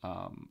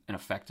an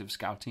effective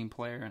scout team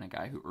player and a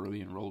guy who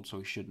early enrolled, so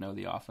he should know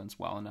the offense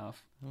well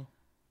enough.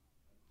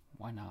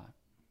 Why not?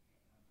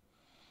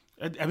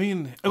 I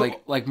mean,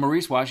 like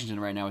Maurice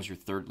Washington right now is your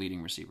 3rd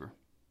leading receiver.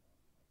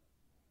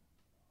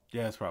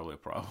 Yeah, it's probably a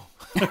problem.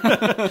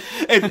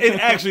 It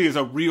actually is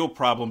a real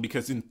problem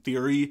because in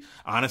theory,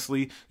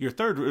 honestly, your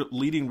 3rd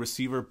leading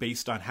receiver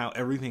based on how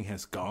everything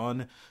has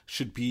gone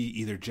should be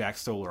either Jack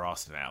Stoll or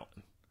Austin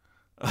Allen.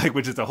 Like,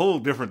 which is a whole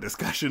different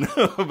discussion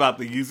about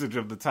the usage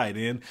of the tight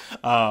end.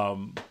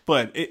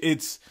 But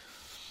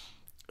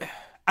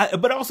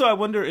but also I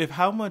wonder if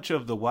how much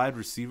of the wide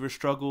receiver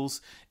struggles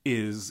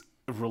is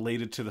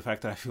related to the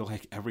fact that I feel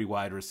like every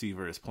wide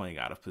receiver is playing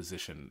out of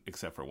position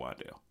except for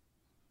Wandale.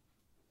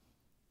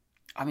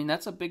 I mean,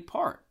 that's a big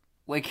part.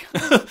 Like,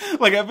 I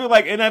feel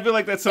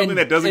like that's something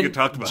that doesn't get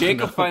talked about.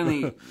 Jacob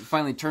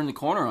finally turned the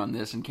corner on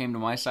this and came to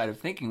my side of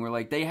thinking. Where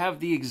like they have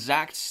the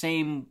exact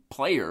same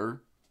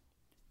player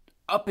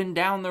up and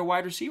down their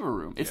wide receiver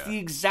room. It's the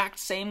exact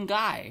same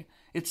guy.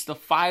 It's the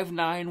 5'9",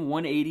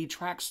 180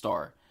 track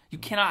star. You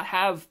cannot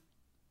have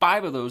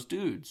 5 of those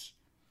dudes.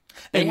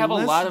 They have a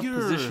lot of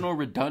positional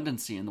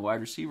redundancy in the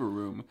wide receiver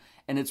room,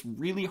 and it's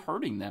really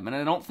hurting them. And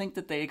I don't think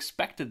that they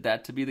expected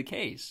that to be the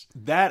case.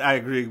 That I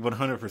agree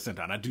 100%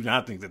 on. I do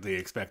not think that they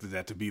expected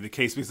that to be the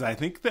case because I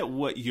think that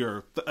what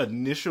your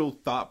initial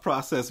thought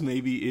process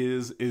maybe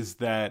is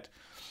that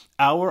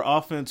our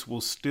offense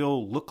will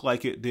still look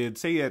like it did,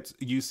 say, at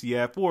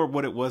UCF or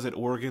what it was at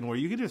Oregon, where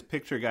you can just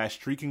picture guys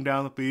streaking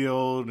down the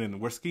field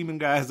and we're scheming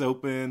guys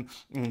open.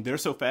 And they're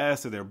so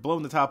fast that they're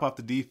blowing the top off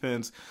the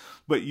defense.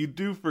 But you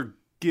do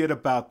forget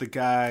about the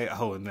guy,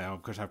 and now,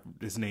 of course,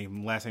 his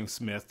last name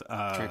Smith.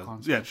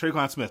 Traquan Smith. Yeah,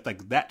 Traquan Smith,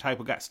 like that type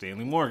of guy.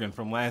 Stanley Morgan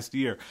from last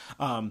year.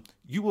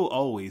 You will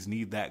always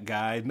need that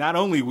guy. Not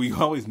only will you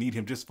always need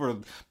him just for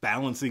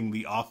balancing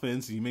the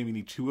offense, you maybe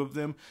need 2 of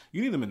them,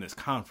 you need them in this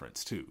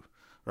conference too.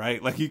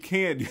 Right? Like, you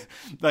can't,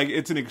 like,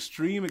 it's an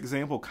extreme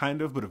example,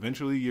 kind of, but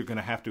eventually you're going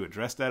to have to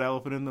address that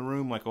elephant in the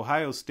room. Like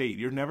Ohio State,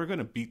 you're never going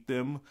to beat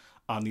them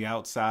on the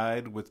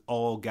outside with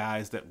all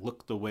guys that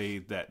look the way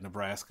that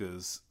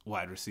Nebraska's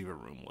wide receiver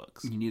room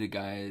looks. You need a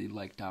guy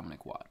like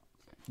Dominic Watt.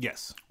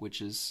 Yes.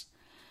 Which is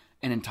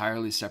an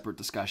entirely separate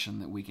discussion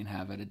that we can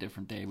have at a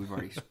different day.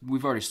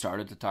 We've already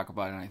started to talk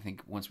about it, and I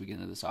think once we get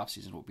into this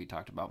offseason, we'll be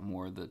talked about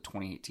more. The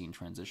 2018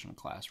 transitional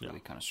class really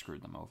kind of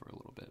screwed them over a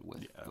little bit.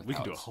 With we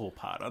could do a whole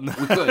pod on that.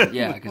 We could,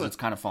 yeah, because it's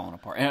kind of falling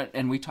apart.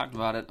 And we talked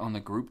about it on the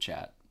group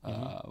chat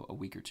a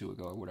week or 2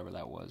 ago, or whatever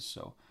that was.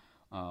 So,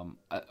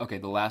 okay,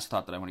 the last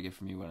thought that I want to get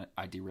from you when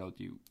I derailed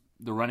you,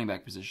 the running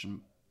back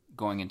position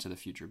going into the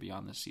future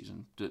beyond this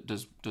season,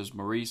 does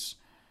Maurice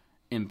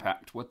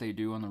impact what they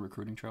do on the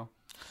recruiting trail?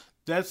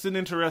 That's an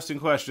interesting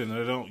question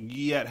that I don't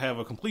yet have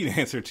a complete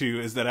answer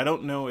to, is that I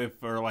don't know if,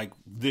 for like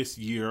this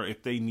year,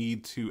 if they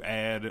need to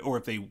add, or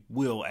if they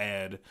will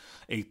add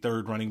a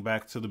 3rd running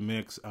back to the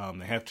mix.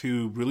 They have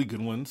 2 really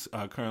good ones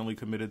currently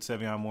committed,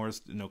 Sevion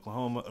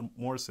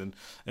Morrison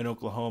in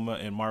Oklahoma,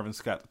 and Marvin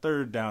Scott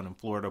III down in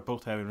Florida,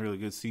 both having really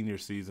good senior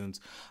seasons.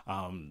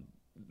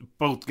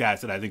 Both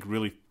guys that I think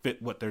really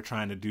fit what they're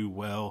trying to do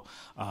well.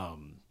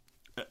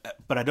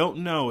 But I don't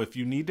know if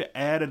you need to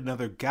add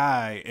another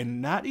guy, and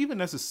not even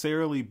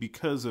necessarily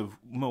because of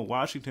Mo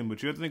Washington,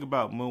 but you have to think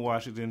about Mo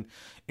Washington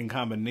in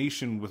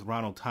combination with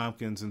Ronald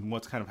Tompkins and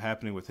what's kind of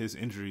happening with his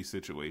injury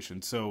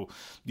situation. So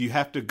you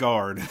have to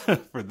guard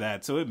for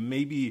that. So it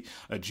may be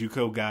a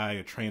JUCO guy,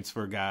 a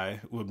transfer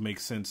guy would make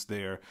sense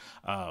there.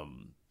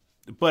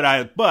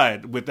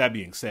 But with that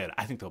being said,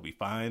 I think they'll be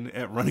fine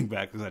at running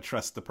back because I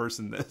trust the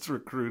person that's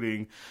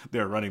recruiting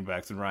their running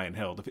backs in Ryan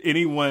Held. If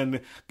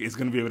anyone is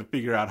going to be able to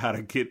figure out how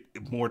to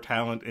get more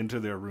talent into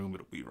their room,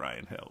 it'll be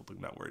Ryan Held. I'm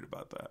not worried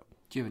about that.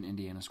 Do you have an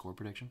Indiana score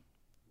prediction?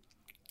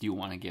 Do you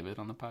want to give it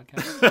on the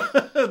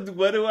podcast?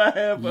 What do I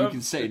have? You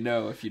can say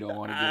no if you don't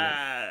want to give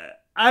it.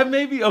 I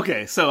maybe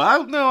okay. So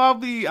I'll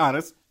be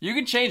honest. You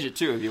can change it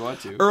too if you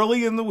want to.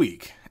 Early in the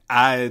week,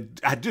 I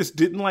just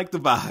didn't like the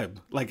vibe,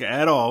 like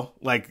at all.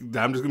 Like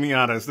I'm just gonna be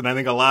honest, and I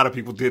think a lot of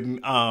people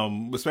didn't.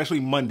 Especially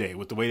Monday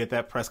with the way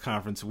that press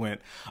conference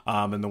went,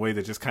 and the way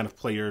that just kind of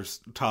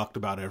players talked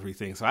about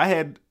everything. So I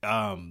had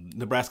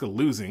Nebraska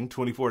losing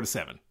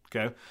 24-7.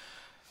 Okay.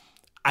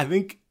 I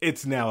think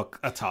it's now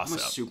a toss-up. I'm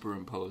gonna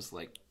superimpose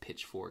like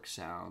pitchfork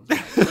sounds.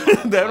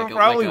 Like, That'll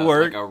probably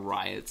work. Like a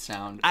riot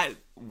sound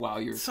while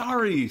you're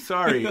sorry.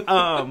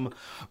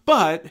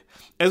 But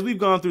as we've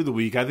gone through the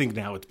week, I think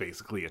now it's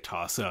basically a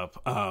toss-up.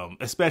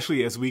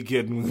 Especially as we've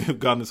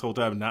gone this whole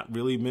time and not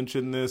really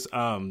mentioned this,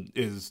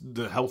 is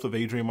the health of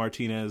Adrian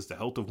Martinez, the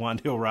health of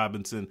Wan'Dale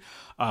Robinson,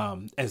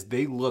 as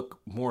they look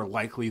more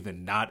likely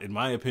than not, in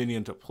my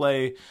opinion, to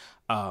play.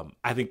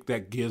 I think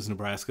that gives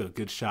Nebraska a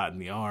good shot in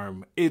the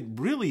arm. It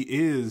really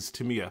is,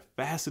 to me, a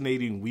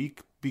fascinating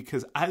week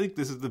because I think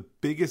this is the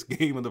biggest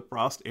game of the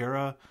Frost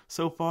era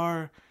so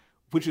far,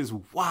 which is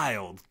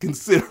wild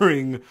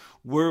considering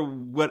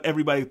what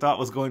everybody thought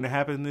was going to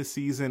happen this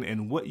season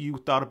and what you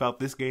thought about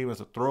this game as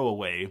a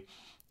throwaway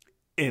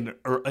in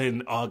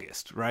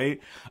August, right?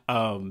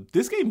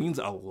 This game means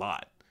a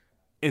lot.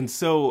 And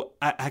so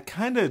I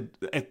kind of,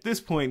 at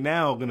this point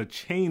now, going to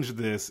change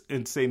this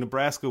and say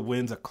Nebraska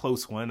wins a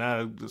close one.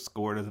 The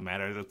score doesn't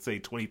matter. Let's say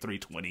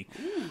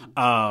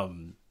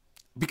 23-20.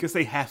 Because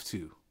they have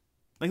to.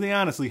 Like, they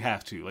honestly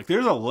have to. Like,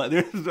 there's a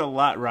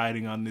lot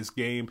riding on this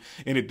game,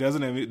 and it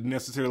doesn't have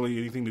necessarily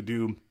anything to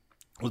do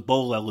with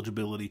bowl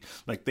eligibility.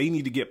 Like, they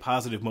need to get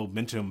positive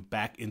momentum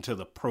back into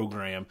the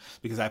program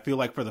because I feel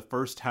like for the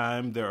first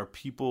time there are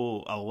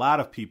a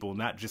lot of people,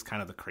 not just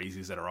kind of the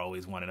crazies that are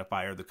always wanting to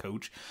fire the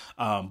coach,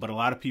 but a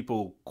lot of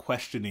people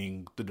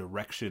questioning the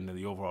direction and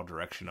the overall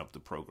direction of the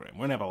program. We're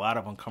going to have a lot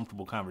of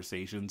uncomfortable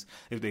conversations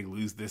if they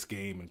lose this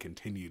game and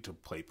continue to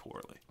play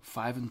poorly.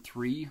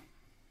 5-3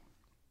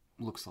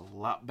 looks a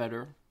lot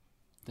better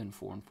than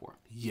 4-4.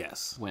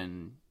 Yes.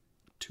 When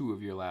 2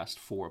 of your last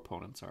 4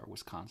 opponents are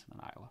Wisconsin and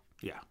Iowa.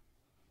 Yeah.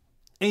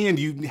 And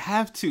you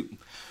have to,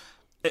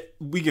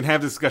 we can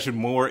have this discussion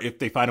more if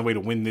they find a way to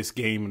win this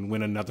game and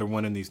win another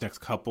one in these next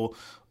couple,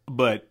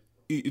 but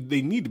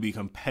they need to be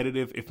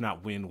competitive, if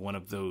not win one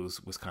of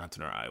those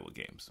Wisconsin or Iowa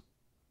games.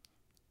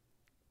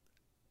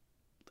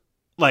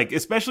 Like,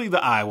 especially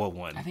the Iowa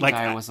one. I think like,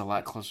 Iowa's a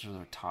lot closer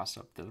to a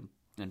toss-up than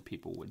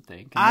people would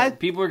think. And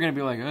people are going to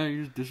be like, oh,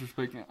 you're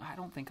disrespecting. I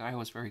don't think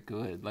Iowa's very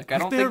good. Like, I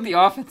don't think the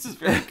offense is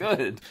very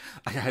good.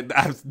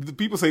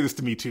 People say this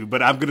to me too,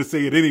 but I'm going to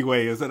say it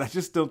anyway, is that I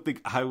just don't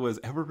think Iowa's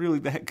ever really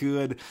that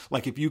good.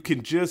 Like, but the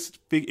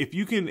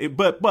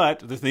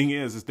thing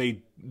is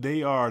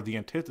they are the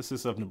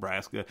antithesis of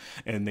Nebraska,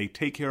 and they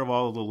take care of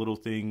all of the little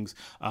things.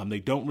 They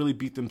don't really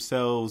beat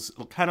themselves,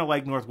 kind of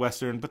like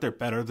Northwestern, but they're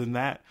better than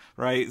that,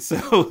 right?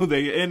 So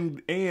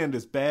and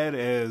as bad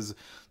as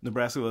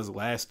Nebraska was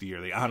last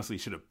year, they honestly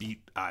should have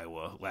beat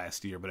Iowa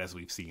last year, but as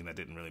we've seen, that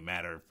didn't really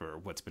matter for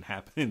what's been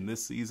happening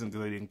this season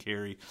because they didn't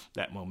carry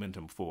that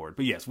momentum forward.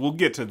 But yes, we'll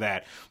get to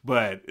that.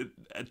 But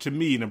to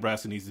me,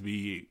 Nebraska needs to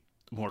be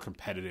more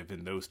competitive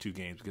in those 2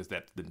 games because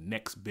that's the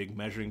next big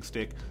measuring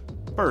stick.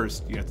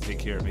 First, you have to take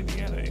care of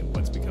Indiana in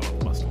what's become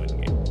a must-win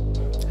game.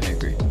 I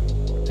agree.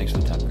 Thanks for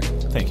the time, Greg.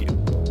 Thank you.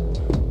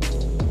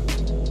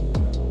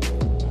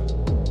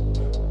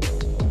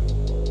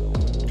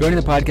 Joining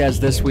the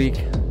podcast this week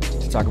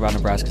to talk about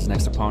Nebraska's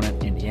next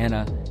opponent,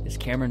 Indiana, is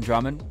Cameron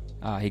Drummond.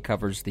 He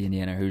covers the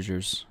Indiana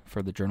Hoosiers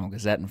for the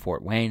Journal-Gazette in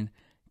Fort Wayne.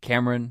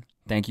 Cameron,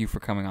 thank you for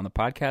coming on the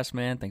podcast,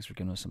 man. Thanks for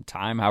giving us some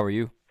time. How are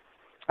you?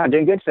 I'm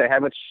doing good today. How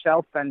about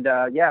yourself? And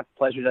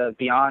pleasure to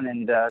be on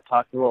and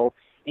talk a little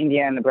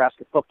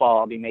Indiana-Nebraska football.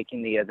 I'll be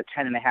making the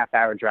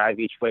 10.5-hour drive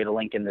each way to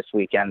Lincoln this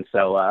weekend.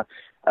 So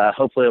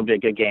hopefully it'll be a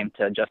good game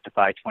to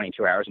justify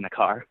 22 hours in the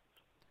car.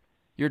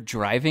 You're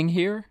driving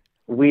here?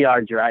 We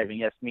are driving.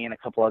 Yes, me and a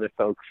couple other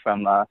folks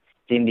from the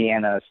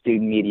Indiana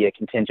student media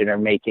contingent are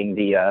making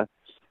the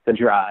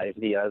drive,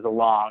 the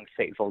long,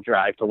 fateful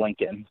drive to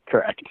Lincoln.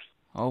 Correct.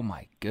 Oh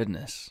my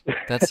goodness,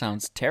 that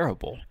sounds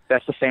terrible.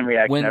 That's the same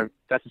reaction.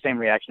 That's the same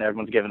reaction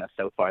everyone's given us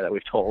so far that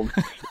we've told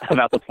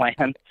about the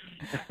plan.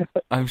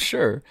 I'm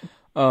sure.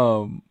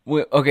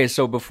 Okay,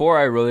 so before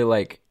I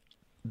really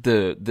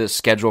the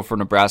schedule for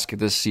Nebraska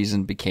this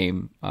season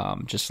became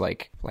just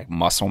like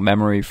muscle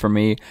memory for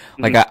me.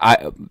 Like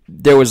I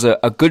there was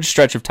a good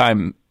stretch of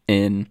time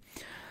in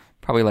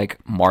probably like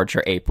March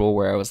or April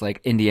where I was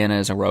like, Indiana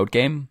is a road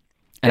game,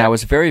 and I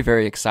was very,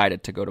 very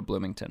excited to go to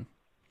Bloomington.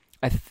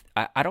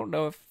 I don't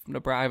know if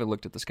Nebraska. I haven't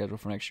looked at the schedule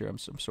for next year. I'm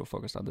so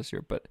focused on this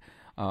year, but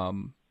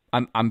I'm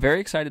very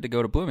excited to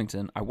go to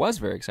Bloomington. I was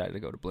very excited to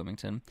go to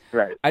Bloomington.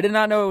 Right. I did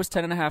not know it was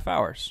 10.5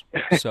 hours,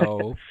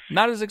 so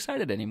not as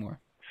excited anymore.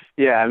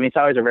 Yeah, I mean, it's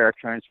always a rare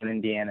occurrence when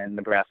Indiana and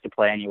Nebraska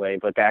play anyway.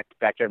 But back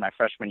during my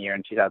freshman year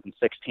in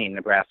 2016,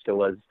 Nebraska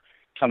was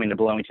coming to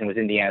Bloomington, was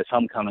Indiana's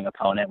homecoming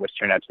opponent, which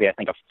turned out to be, I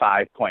think, a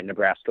 5-point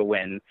Nebraska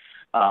win.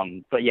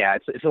 But yeah,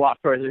 it's a lot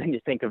further than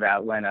you think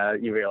about when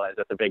you realize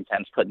that the Big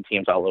Ten's putting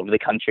teams all over the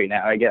country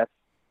now, I guess.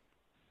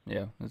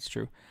 Yeah, that's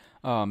true.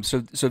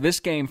 So this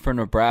game for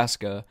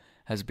Nebraska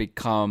has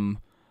become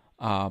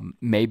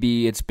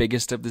maybe its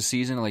biggest of the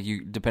season. Like,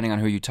 you, depending on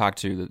who you talk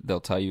to, they'll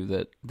tell you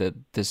that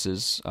this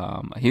is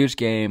a huge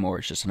game, or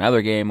it's just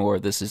another game, or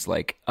this is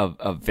like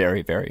a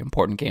very, very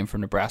important game for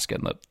Nebraska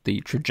and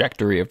the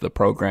trajectory of the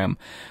program.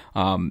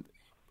 How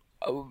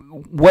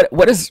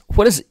is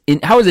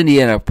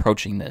Indiana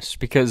approaching this?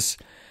 Because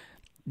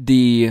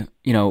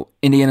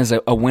Indiana's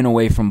a win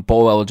away from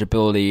bowl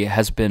eligibility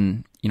has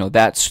been,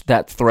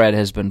 that thread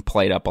has been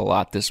played up a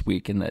lot this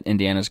week, and that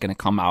Indiana's going to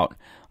come out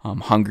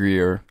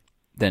hungrier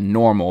than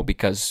normal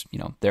because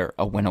they're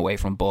a win away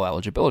from bowl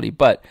eligibility.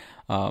 But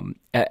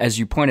as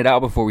you pointed out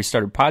before we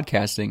started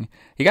podcasting,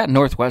 you got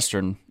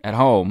Northwestern at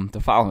home the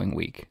following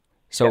week.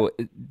 So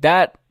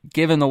that,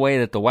 given the way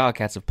that the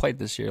Wildcats have played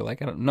this year,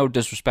 no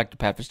disrespect to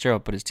Pat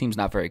Fitzgerald, but his team's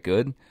not very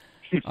good.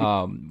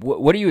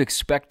 What do you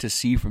expect to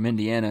see from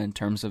Indiana in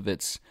terms of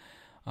its,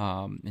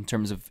 in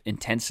terms of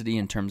intensity,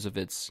 in terms of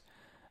its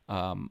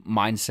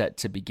mindset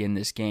to begin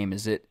this game?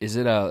 Is it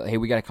a, hey,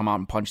 we got to come out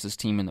and punch this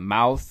team in the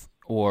mouth,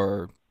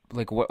 or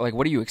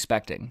what are you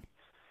expecting?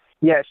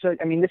 Yeah, so,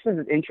 I mean, this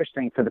is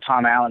interesting for the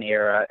Tom Allen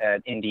era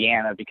at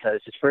Indiana because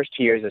his first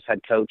 2 years as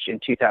head coach in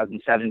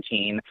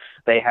 2017,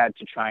 they had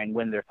to try and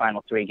win their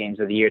final 3 games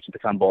of the year to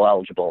become bowl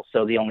eligible.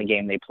 So the only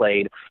game they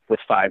played with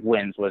 5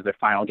 wins was their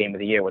final game of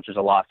the year, which was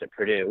a loss at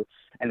Purdue.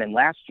 And then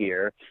last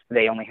year,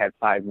 they only had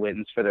 5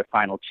 wins for their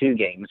final 2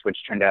 games, which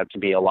turned out to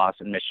be a loss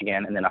in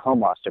Michigan and then a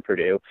home loss to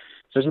Purdue.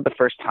 So this is the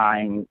first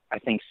time, I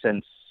think,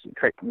 since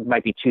it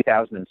might be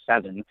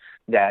 2007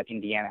 that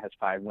Indiana has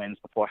 5 wins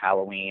before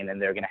Halloween,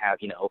 and they're going to have,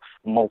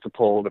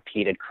 multiple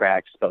repeated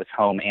cracks, both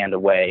home and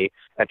away,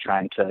 at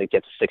trying to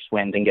get to 6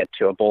 wins and get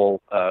to a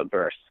bowl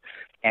berth.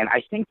 And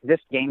I think this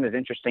game is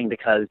interesting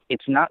because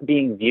it's not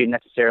being viewed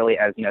necessarily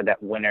as,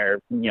 that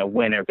winner,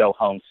 win or go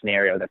home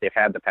scenario that they've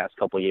had the past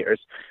couple of years.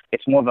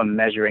 It's more of a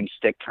measuring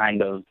stick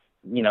kind of,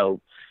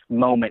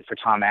 moment for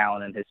Tom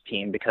Allen and his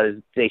team, because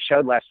they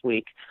showed last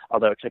week,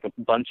 although it took a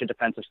bunch of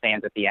defensive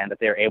stands at the end, that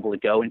they were able to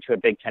go into a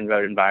Big Ten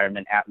road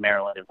environment at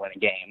Maryland and win a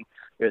game.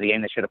 It was a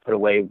game they should have put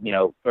away,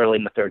 early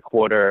in the third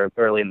quarter,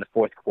 early in the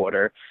fourth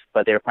quarter,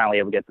 but they were finally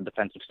able to get the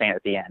defensive stand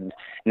at the end.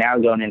 Now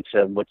going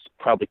into what's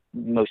probably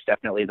most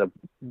definitely the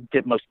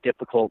most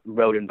difficult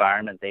road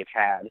environment they've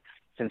had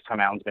since Tom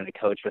Allen's been a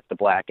coach, with the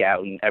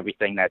blackout and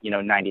everything that,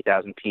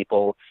 90,000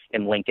 people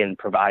in Lincoln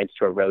provides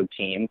to a road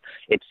team.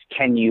 It's,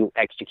 can you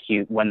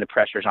execute when the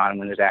pressure's on and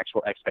when there's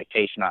actual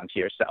expectation onto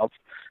yourself?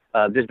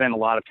 There's been a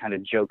lot of kind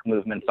of joke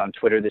movements on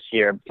Twitter this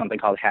year, something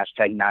called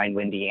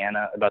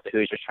 #9WinDiana, about the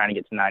Hoosiers trying to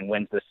get to 9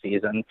 wins this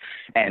season.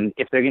 And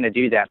if they're going to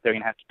do that, they're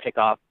going to have to pick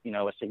off,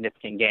 a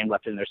significant game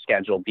left in their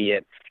schedule, be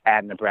it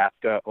at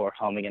Nebraska or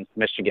home against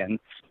Michigan.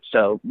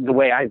 So the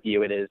way I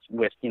view it is,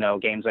 with,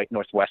 games like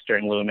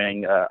Northwestern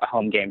looming, a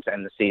home game to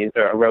end the season,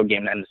 or a road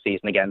game to end the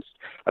season against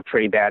a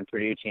pretty bad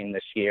Purdue team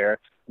this year,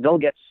 they'll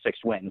get 6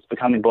 wins.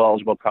 Becoming bowl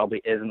eligible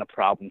probably isn't a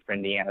problem for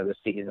Indiana this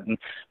season.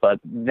 But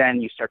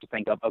then you start to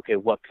think of, okay,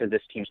 what could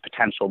this team's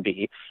potential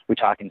be? We're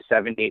talking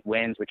 7 to 8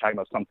 wins. We're talking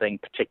about something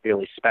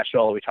particularly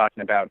special. We're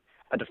talking about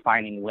a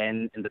defining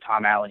win in the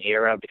Tom Allen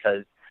era,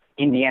 because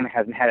Indiana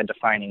hasn't had a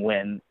defining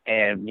win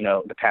in,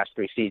 the past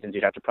 3 seasons.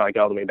 You'd have to probably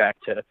go all the way back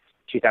to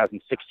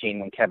 2016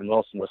 when Kevin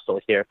Wilson was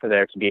still here for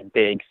there to be a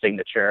big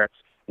signature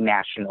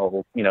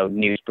national,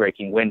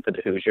 news-breaking win for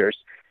the Hoosiers.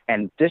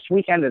 And this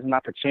weekend is an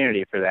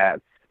opportunity for that.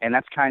 And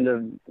that's kind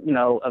of,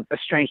 a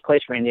strange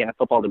place for Indiana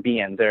football to be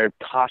in. They're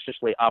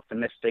cautiously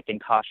optimistic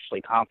and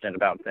cautiously confident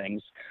about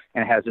things,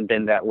 and it hasn't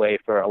been that way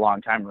for a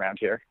long time around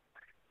here.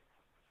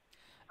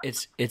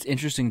 It's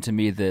interesting to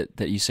me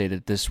that you say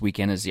that this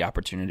weekend is the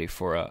opportunity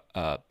for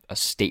a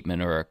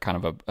statement or a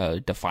kind of a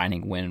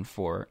defining win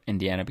for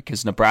Indiana,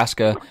 because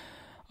Nebraska,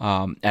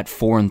 at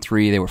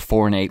 4-3, they were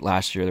 4-8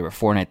 last year. They were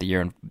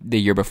 4-8 the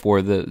year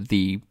before.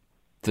 The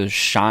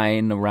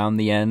shine around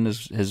the end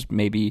has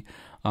maybe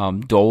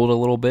dulled a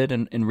little bit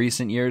in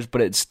recent years,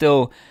 but it's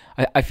still,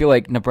 I feel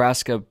like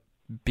Nebraska,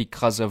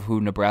 because of who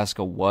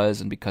Nebraska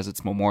was and because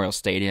it's Memorial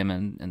Stadium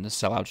and the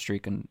sellout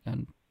streak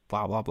and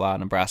blah, blah, blah,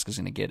 Nebraska's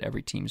going to get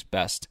every team's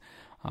best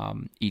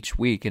each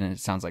week, and it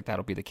sounds like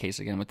that'll be the case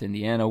again with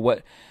Indiana.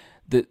 What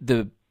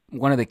the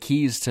one of the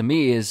keys to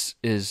me is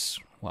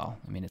well,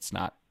 I mean, it's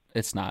not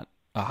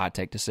a hot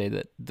take to say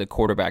that the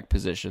quarterback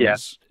position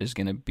is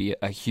going to be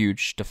a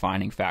huge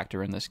defining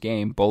factor in this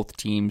game. Both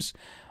teams,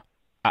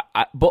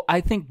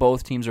 I think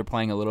both teams are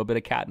playing a little bit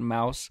of cat and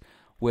mouse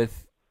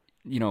with,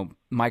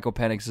 Michael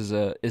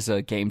Penix is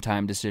a game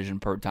time decision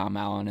per Tom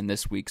Allen, and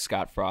this week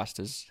Scott Frost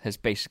has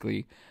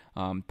basically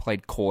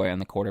played coy on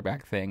the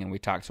quarterback thing. And we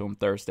talked to him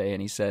Thursday,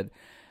 and he said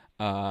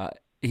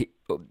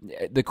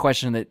the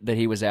question that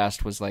he was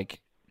asked was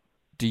like,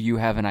 do you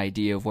have an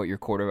idea of what your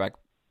quarterback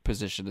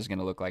position is going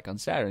to look like on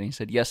Saturday. And he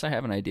said, yes, I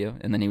have an idea.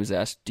 And then he was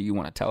asked, do you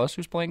want to tell us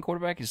who's playing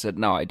quarterback? He said,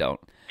 no, I don't.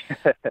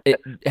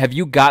 Have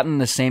you gotten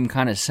the same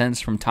kind of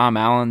sense from Tom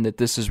Allen that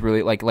this is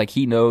really like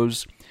he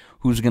knows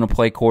who's going to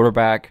play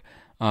quarterback?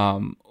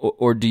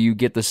 Or do you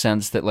get the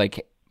sense that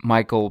like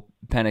Michael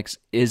Penix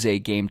is a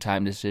game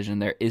time decision?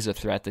 There is a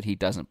threat that he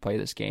doesn't play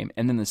this game.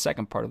 And then the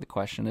second part of the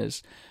question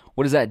is,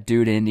 what does that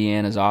do to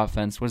Indiana's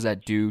offense? What does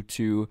that do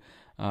to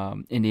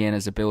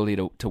Indiana's ability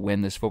to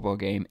win this football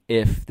game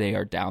if they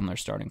are down their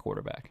starting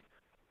quarterback?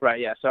 Right,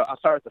 yeah. So I'll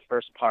start with the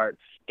first part.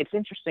 It's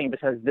interesting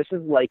because this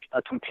is like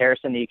a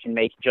comparison that you can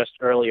make just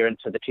earlier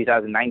into the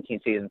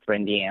 2019 season for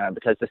Indiana,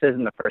 because this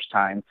isn't the first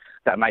time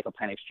that Michael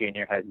Penix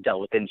Jr. has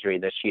dealt with injury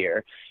this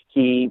year.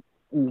 He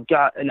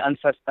got an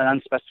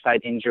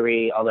unspecified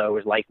injury, although it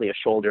was likely a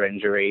shoulder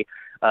injury,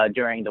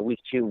 during the Week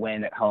 2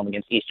 win at home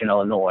against Eastern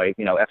Illinois.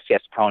 FCS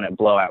opponent,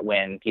 blowout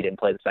win. He didn't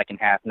play the second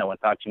half. No one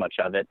thought too much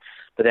of it.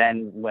 But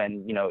then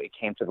when, it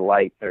came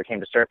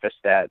to surface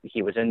that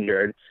he was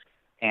injured,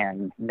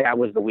 and that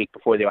was the week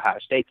before the Ohio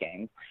State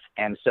game.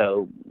 And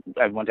so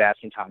everyone's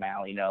asking Tom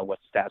Allen,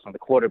 what's the stats on the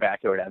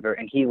quarterback or whatever,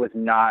 and he was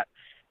not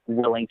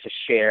willing to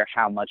share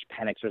how much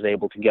Penix was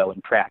able to go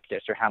in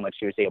practice or how much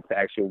he was able to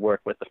actually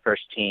work with the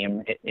first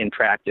team in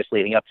practice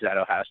leading up to that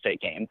Ohio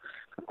State game.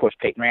 Of course,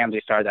 Peyton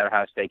Ramsey started that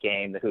Ohio State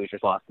game. The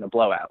Hoosiers lost in a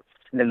blowout.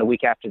 And then the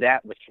week after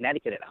that, with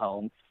Connecticut at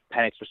home,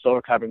 Penix was still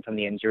recovering from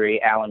the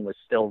injury. Allen was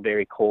still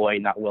very coy,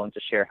 not willing to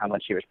share how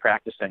much he was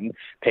practicing.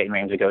 Peyton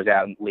Ramsey goes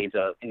out and leads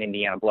an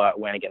Indiana blowout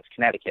win against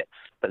Connecticut.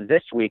 But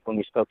this week, when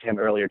we spoke to him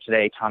earlier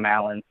today, Tom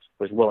Allen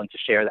was willing to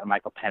share that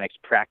Michael Penix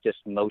practiced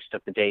most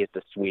of the days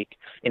this week,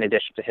 in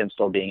addition to him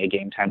still being a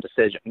game-time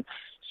decision.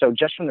 So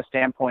just from the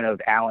standpoint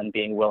of Allen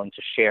being willing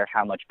to share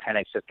how much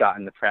Penix has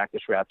gotten the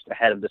practice reps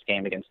ahead of this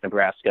game against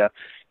Nebraska,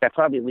 that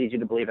probably leads you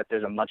to believe that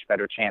there's a much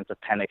better chance of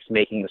Penix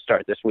making the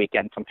start this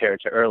weekend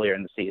compared to earlier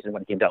in the season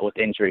when he dealt with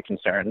injury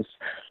concerns.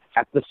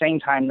 At the same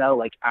time,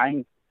 though,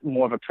 I'm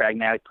more of a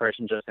pragmatic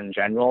person just in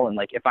general, and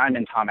if I'm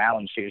in Tom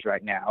Allen's shoes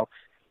right now,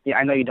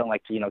 I know you don't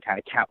like to, kind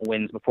of count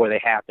wins before they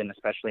happen,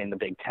 especially in the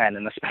Big Ten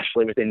and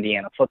especially with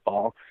Indiana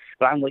football,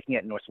 but I'm looking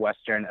at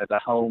Northwestern as a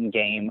home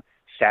game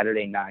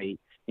Saturday night.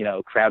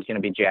 Crowd's going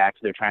to be jacked.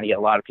 They're trying to get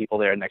a lot of people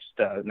there next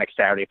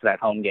Saturday for that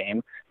home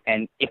game.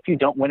 And if you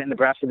don't win in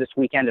Nebraska this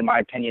weekend, in my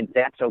opinion,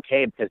 that's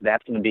okay, because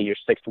that's going to be your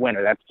sixth win,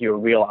 or that's your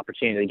real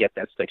opportunity to get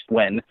that sixth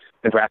win.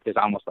 Nebraska is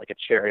almost like a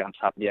cherry on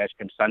top of the ice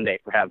cream sundae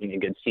for having a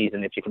good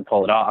season if you can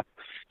pull it off.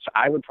 So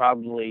I would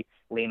probably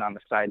lean on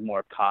the side more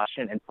of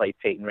caution and play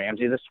Peyton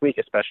Ramsey this week,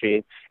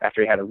 especially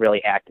after he had a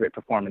really accurate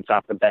performance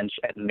off the bench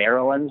at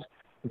Maryland.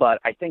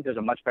 But I think there's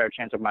a much better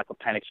chance of Michael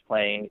Penix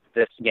playing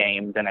this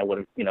game than I would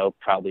have,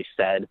 probably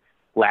said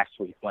last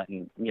week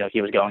when,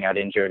 he was going out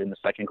injured in the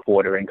second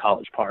quarter in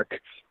College Park.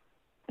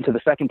 And to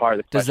the second part of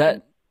the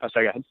question. Oh,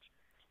 sorry, go ahead.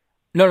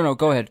 No,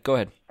 go ahead.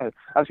 I was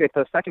going to say, to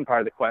the second part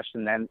of the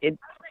question, then, it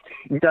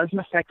doesn't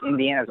affect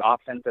Indiana's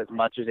offense as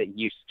much as it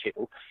used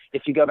to.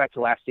 If you go back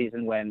to last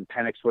season when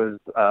Penix was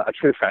a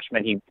true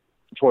freshman, he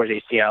tore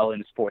his ACL in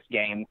his fourth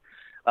game,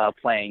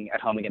 playing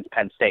at home against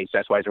Penn State. So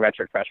that's why he's a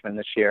redshirt freshman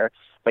this year.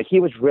 But he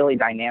was really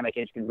dynamic,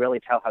 and you can really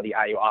tell how the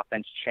IU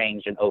offense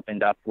changed and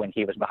opened up when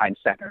he was behind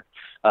center.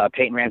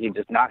 Peyton Ramsey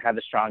does not have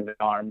the strong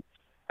arm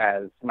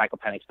as Michael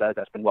Penix does.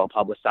 That's been well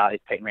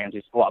publicized. Peyton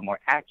Ramsey's a lot more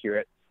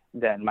accurate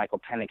than Michael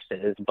Penix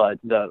is, but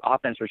the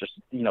offense was just,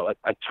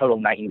 a total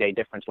night and day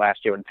difference last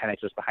year when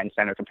Penix was behind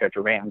center compared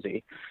to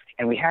Ramsey.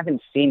 And we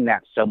haven't seen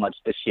that so much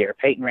this year.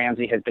 Peyton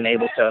Ramsey has been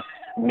able to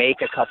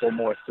make a couple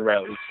more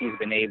throws. He's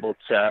been able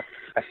to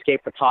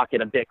escape the pocket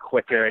a bit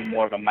quicker and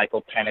more of a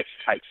Michael Penix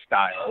type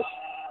style.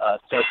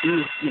 So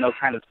he's,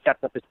 kind of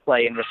stepped up his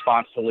play in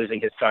response to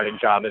losing his starting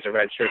job as a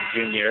redshirt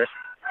junior.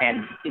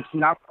 And it's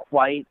not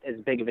quite as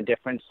big of a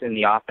difference in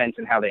the offense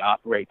and how they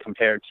operate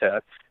compared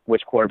to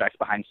which quarterback's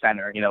behind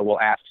center. We'll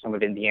ask some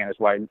of Indiana's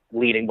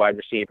leading wide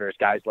receivers,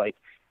 guys like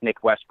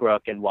Nick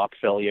Westbrook and Walt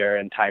Phillier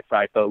and Ty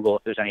Freifogel,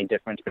 if there's any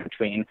difference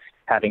between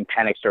having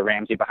Penix or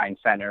Ramsey behind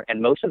center.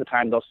 And most of the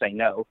time they'll say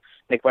no.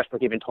 Nick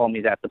Westbrook even told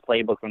me that the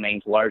playbook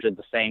remains largely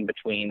the same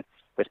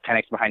with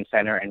Penix behind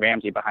center and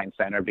Ramsey behind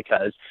center,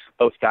 because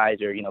both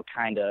guys are,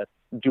 kind of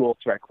dual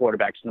threat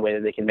quarterbacks in the way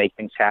that they can make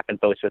things happen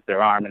both with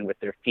their arm and with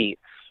their feet.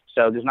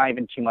 So there's not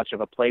even too much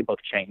of a playbook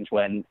change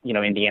when,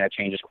 Indiana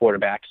changes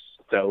quarterbacks.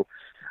 So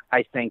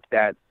I think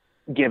that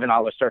given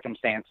all the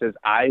circumstances,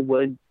 I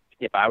would,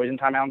 if I was in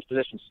Tom Allen's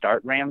position,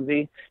 start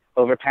Ramsey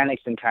over Penix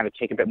and kind of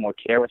take a bit more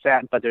care with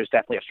that. But there's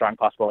definitely a strong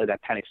possibility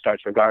that Penix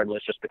starts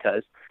regardless, just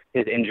because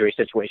his injury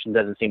situation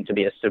doesn't seem to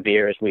be as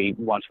severe as we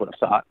once would have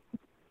thought.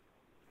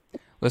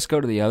 Let's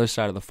go to the other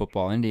side of the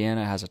football.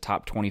 Indiana has a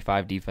top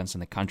 25 defense in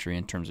the country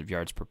in terms of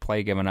yards per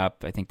play given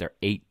up. I think they're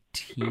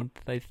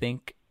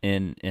 18th,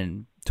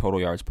 in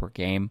total yards per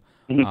game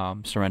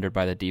surrendered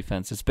by the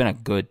defense. It's been a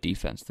good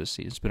defense this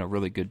season. It's been a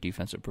really good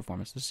defensive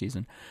performance this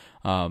season.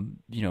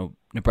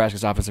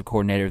 Nebraska's offensive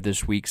coordinator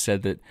this week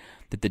said that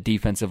the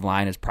defensive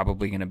line is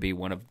probably going to be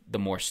one of the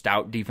more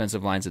stout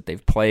defensive lines that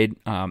they've played.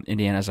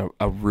 Indiana has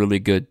a really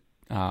good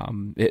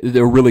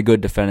They're really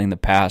good defending the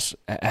pass.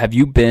 Have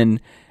you been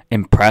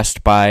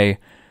impressed by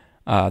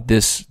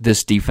this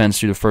defense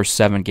through the first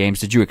 7 games?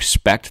 Did you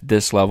expect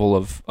this level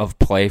of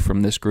play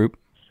from this group?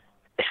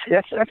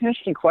 That's an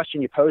interesting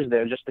question you posed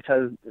there, just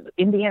because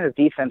Indiana's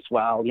defense,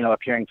 while,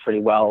 appearing pretty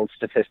well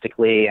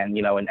statistically and,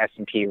 in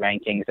S&P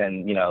rankings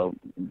and,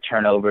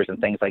 turnovers and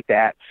things like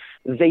that,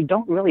 they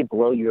don't really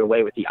blow you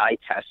away with the eye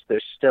test.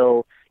 There's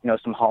still,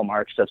 some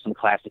hallmarks of some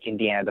classic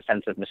Indiana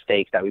defensive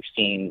mistakes that we've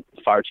seen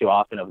far too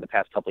often over the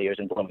past couple of years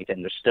in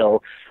Bloomington. There's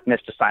still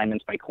missed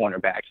assignments by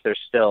cornerbacks. There's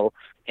still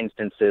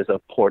instances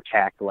of poor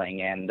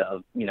tackling and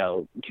of,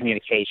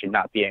 communication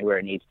not being where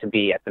it needs to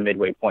be at the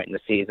midway point in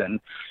the season.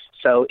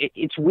 So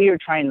it's weird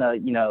trying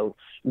to,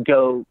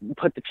 go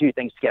put the two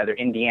things together.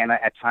 Indiana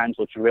at times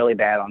looks really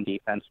bad on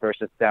defense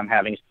versus them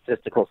having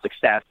statistical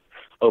success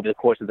over the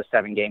course of the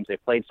 7 games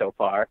they've played so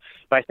far.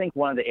 But I think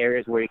one of the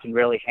areas where you can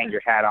really hang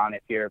your hat on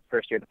if you're a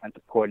first-year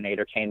defensive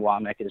coordinator, Kane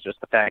Womack, is just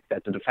the fact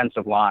that the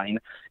defensive line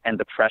and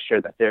the pressure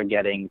that they're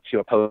getting to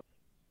opposing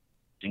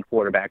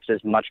quarterbacks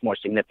is much more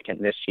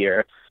significant this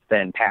year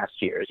than past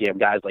years. You have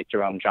guys like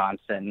Jerome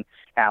Johnson,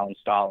 Alan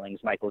Stallings,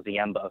 Michael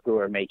Ziemba, who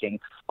are making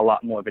a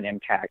lot more of an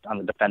impact on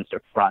the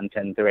defensive front,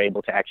 and they're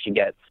able to actually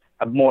get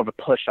more of a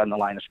push on the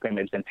line of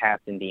scrimmage than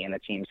past Indiana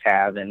teams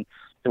have. And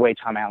the way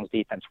Tom Allen's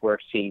defense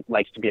works, he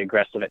likes to be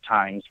aggressive at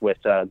times with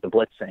the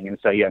blitzing. And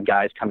so you have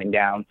guys coming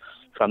down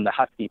from the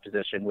Husky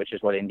position, which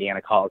is what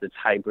Indiana calls its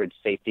hybrid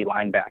safety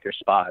linebacker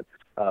spot.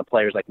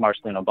 Players like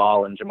Marcelino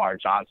Ball and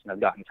Jamar Johnson have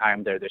gotten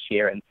time there this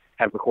year and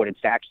have recorded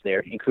sacks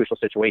there in crucial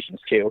situations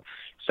too.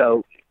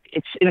 So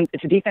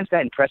it's a defense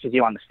that impresses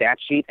you on the stat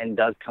sheet and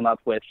does come up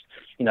with,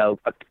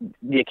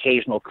 the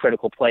occasional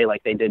critical play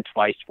like they did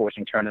twice,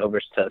 forcing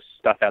turnovers to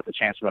stuff out the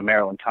chance of a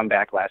Maryland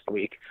comeback last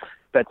week.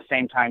 But at the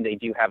same time, they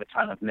do have a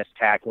ton of missed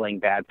tackling,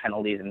 bad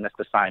penalties, and missed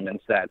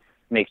assignments that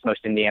makes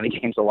most Indiana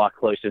games a lot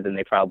closer than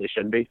they probably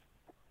should be.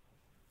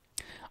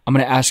 I'm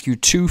going to ask you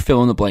 2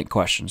 fill-in-the-blank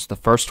questions. The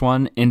first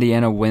one,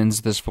 Indiana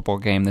wins this football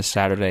game this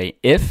Saturday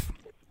if,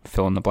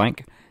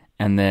 fill-in-the-blank.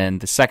 And then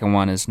the second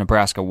one is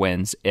Nebraska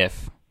wins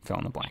if,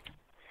 fill-in-the-blank.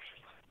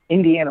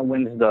 Indiana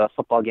wins the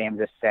football game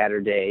this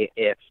Saturday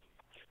if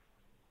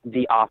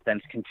the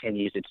offense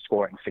continues its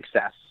scoring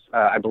success.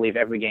 I believe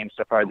every game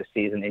so far this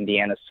season,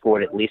 Indiana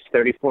scored at least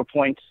 34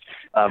 points,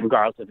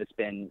 regardless if it's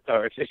been,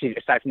 or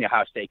aside from the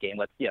Ohio State game,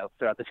 let's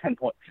throw out the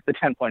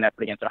 10-point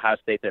effort against Ohio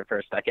State there for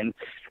a second.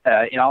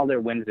 In all their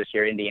wins this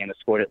year, Indiana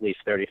scored at least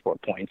 34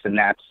 points, and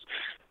that's,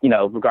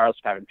 regardless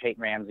of having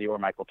Peyton Ramsey or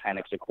Michael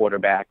Penix at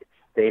quarterback,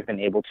 they've been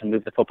able to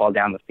move the football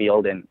down the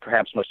field and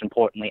perhaps most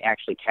importantly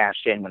actually cash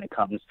in when it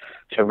comes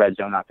to red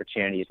zone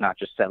opportunities, not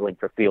just settling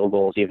for field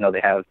goals, even though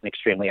they have an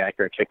extremely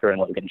accurate kicker in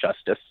Logan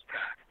Justice.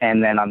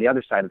 And then on the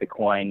other side of the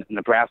coin,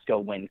 Nebraska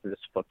wins this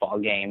football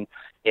game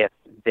if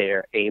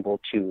they're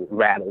able to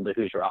rattle the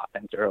Hoosier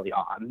offense early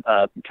on.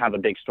 Kind of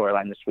a big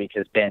storyline this week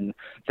has been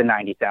the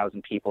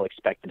 90,000 people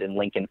expected in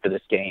Lincoln for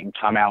this game.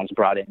 Tom Allen's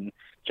brought in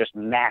just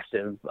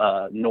massive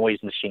noise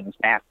machines,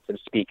 massive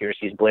speakers.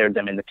 He's blared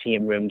them in the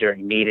team room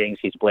during meetings.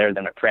 He's blared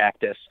them at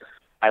practice.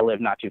 I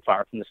live not too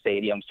far from the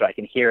stadium, so I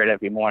can hear it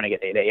every morning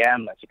at 8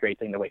 a.m. That's a great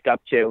thing to wake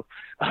up to.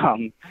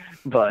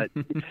 But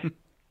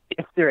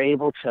if they're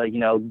able to,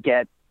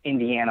 get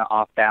Indiana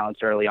off balance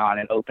early on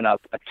and open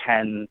up a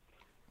 10,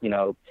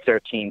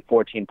 13,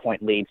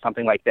 14-point lead,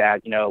 something like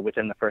that,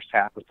 within the first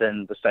half,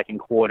 within the second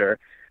quarter,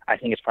 I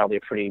think it's probably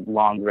a pretty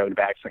long road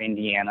back for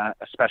Indiana,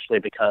 especially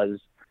because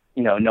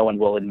no one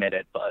will admit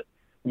it, but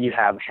you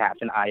have half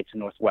an eye to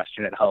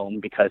Northwestern at home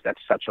because that's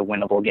such a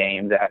winnable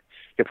game that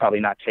you're probably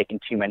not taking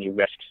too many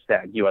risks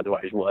that you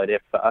otherwise would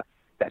if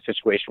that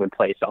situation would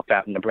play itself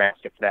out in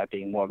Nebraska, for that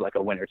being more of like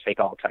a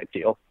winner-take-all type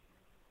deal.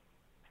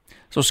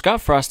 So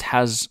Scott Frost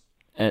has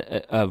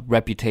a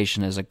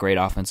reputation as a great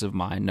offensive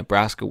mind.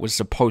 Nebraska was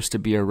supposed to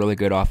be a really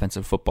good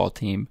offensive football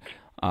team.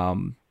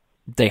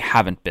 They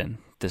haven't been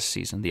this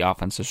season. The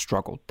offense has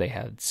struggled. They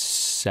had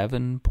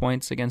 7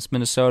 points against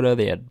Minnesota.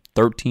 They had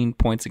 13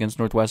 points against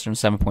Northwestern,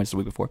 7 points the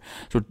week before.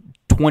 So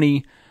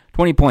 20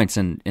 points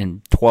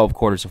in 12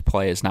 quarters of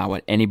play is not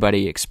what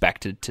anybody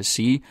expected to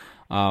see.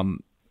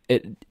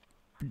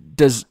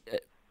 Does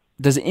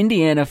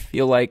Indiana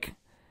feel like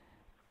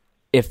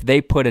if they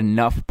put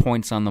enough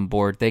points on the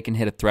board, they can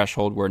hit a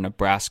threshold where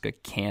Nebraska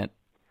can't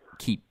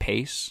keep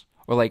pace?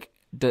 Or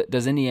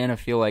does Indiana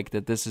feel like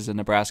that this is a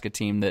Nebraska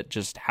team that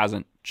just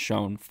hasn't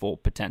shown full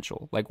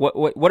potential?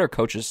 What are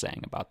coaches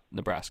saying about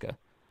Nebraska?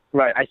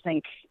 Right. I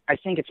think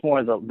it's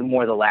more the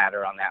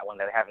latter on that one,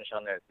 that they haven't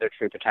shown their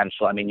true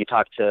potential. I mean, you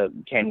talk to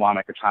Kane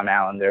Womack or Tom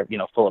Allen, they're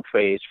full of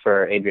praise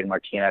for Adrian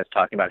Martinez,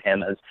 talking about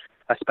him as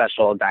a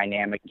special,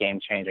 dynamic,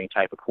 game-changing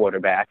type of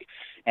quarterback.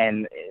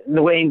 And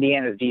the way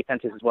Indiana's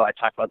defense is as well, I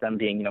talk about them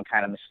being,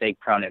 kind of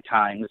mistake-prone at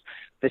times.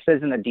 This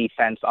isn't a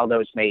defense,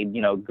 although it's made,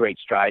 great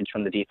strides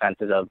from the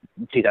defenses of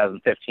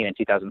 2015 and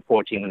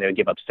 2014 when they would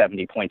give up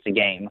 70 points a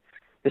game.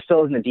 This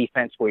still isn't a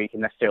defense where you can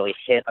necessarily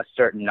hit a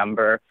certain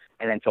number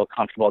and then feel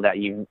comfortable that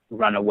you've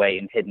run away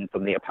and hidden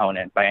from the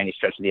opponent by any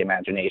stretch of the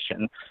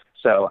imagination.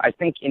 So I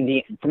think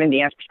from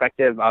Indiana's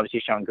perspective,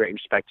 obviously showing great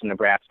respect to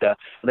Nebraska,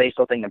 but they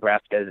still think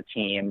Nebraska is a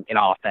team in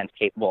offense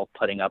capable of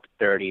putting up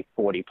 30,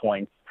 40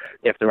 points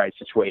if the right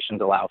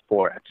situations allow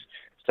for it.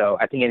 So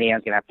I think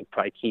Indiana's going to have to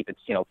probably keep its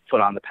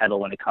foot on the pedal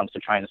when it comes to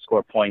trying to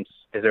score points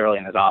as early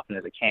and as often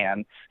as it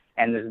can.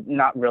 And there's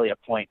not really a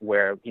point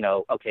where,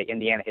 okay,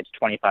 Indiana hits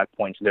 25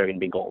 points, they're going to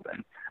be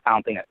golden. I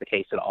don't think that's the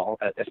case at all,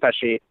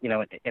 especially, in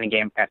a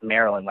game at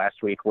Maryland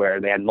last week where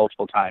they had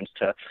multiple times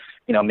to,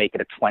 make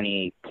it a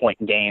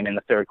 20-point game in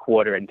the third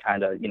quarter and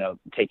kind of,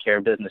 take care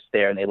of business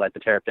there. And they let the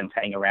Terrapins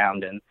hang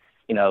around. And,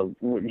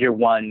 your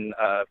one,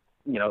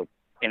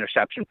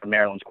 interception from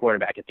Maryland's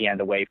quarterback at the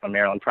end away from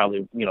Maryland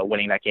probably,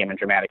 winning that game in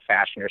dramatic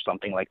fashion or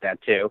something like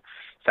that too.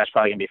 So that's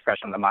probably going to be fresh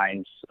on the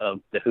minds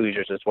of the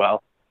Hoosiers as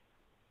well.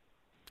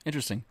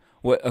 Interesting.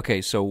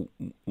 Okay, so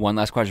one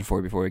last question for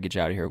you before we get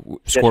you out of here.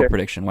 Score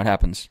prediction. What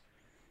happens?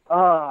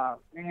 Oh,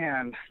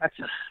 man.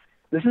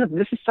 This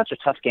is such a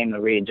tough game to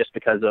read just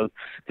because of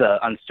the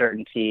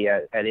uncertainty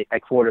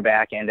at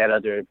quarterback and at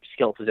other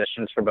skill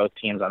positions for both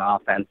teams on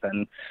offense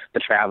and the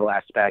travel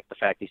aspect, the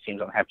fact these teams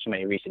don't have too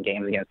many recent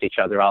games against each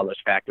other. All those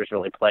factors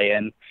really play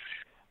in.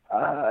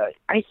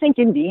 I think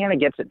Indiana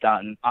gets it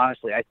done,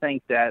 honestly. I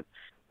think that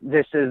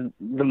this is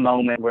the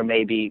moment where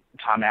maybe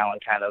Tom Allen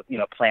kind of,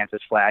 plants his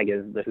flag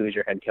as the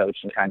Hoosier head coach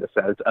and kind of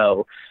says,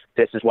 oh,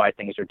 this is why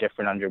things are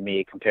different under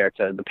me compared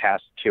to the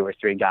past two or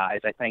three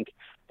guys. I think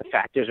the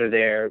factors are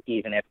there,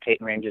 even if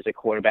Peyton Range is a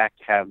quarterback,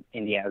 to have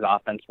Indiana's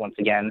offense once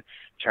again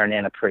turn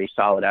in a pretty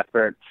solid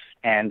effort.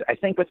 And I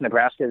think with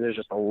Nebraska, there's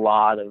just a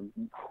lot of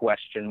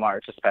question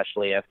marks,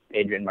 especially if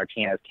Adrian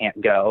Martinez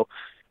can't go.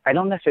 I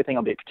don't necessarily think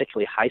it'll be a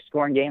particularly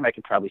high-scoring game. I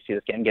could probably see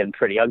this game getting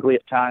pretty ugly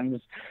at times.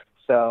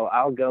 So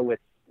I'll go with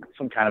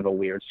some kind of a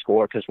weird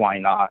score, because why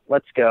not?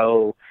 Let's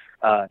go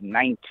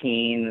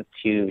 19-17.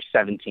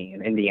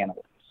 Indiana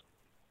wins.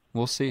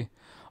 We'll see.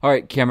 All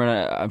right,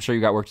 Cameron, I'm sure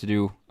you got work to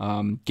do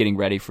getting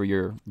ready for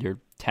your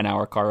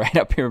 10-hour car ride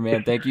up here,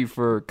 man. Thank you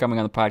for coming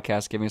on the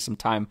podcast, giving us some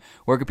time.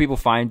 Where can people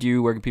find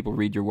you? Where can people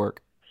read your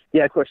work?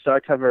 Yeah, of course. So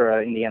I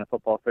cover Indiana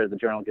football for the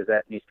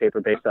Journal-Gazette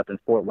newspaper based up in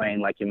Fort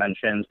Wayne, like you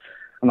mentioned.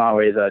 I'm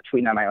always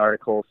tweeting out my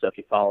articles, so if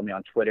you follow me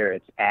on Twitter,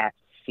 it's at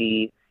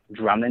C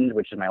Drummond,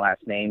 which is my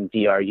last name,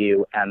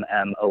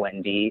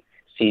 Drummond,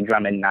 C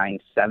Drummond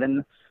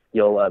 97.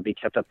 You'll be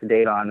kept up to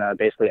date on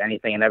basically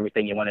anything and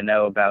everything you want to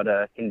know about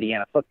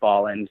Indiana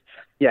football. And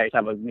yeah, you're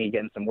talking about me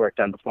getting some work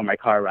done before my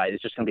car ride.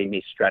 It's just going to be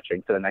me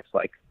stretching for the next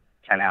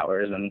 10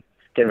 hours and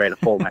getting ready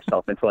to fold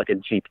myself into a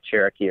Jeep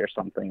Cherokee or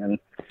something and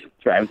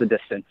drive the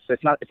distance. So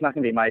it's not going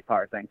to be my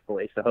car,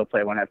 thankfully. So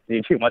hopefully I won't have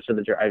to do too much of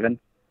the driving.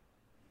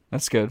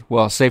 That's good.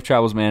 Well, safe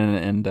travels, man,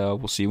 and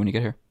we'll see you when you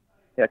get here.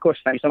 Yeah, of course.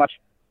 Thank you so much.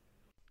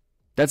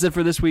 That's it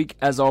for this week.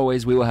 As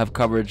always, we will have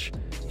coverage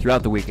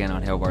throughout the weekend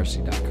on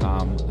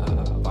HailVarsity.com.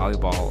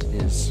 Volleyball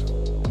is,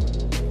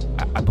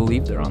 I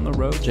believe they're on the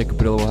road. Jacob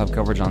Padilla will have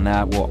coverage on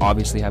that. We'll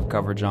obviously have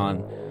coverage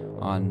on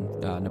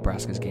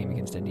Nebraska's game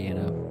against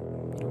Indiana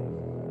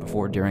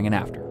before, during, and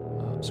after.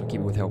 So keep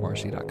it with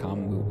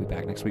HailVarsity.com. We will be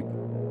back next week.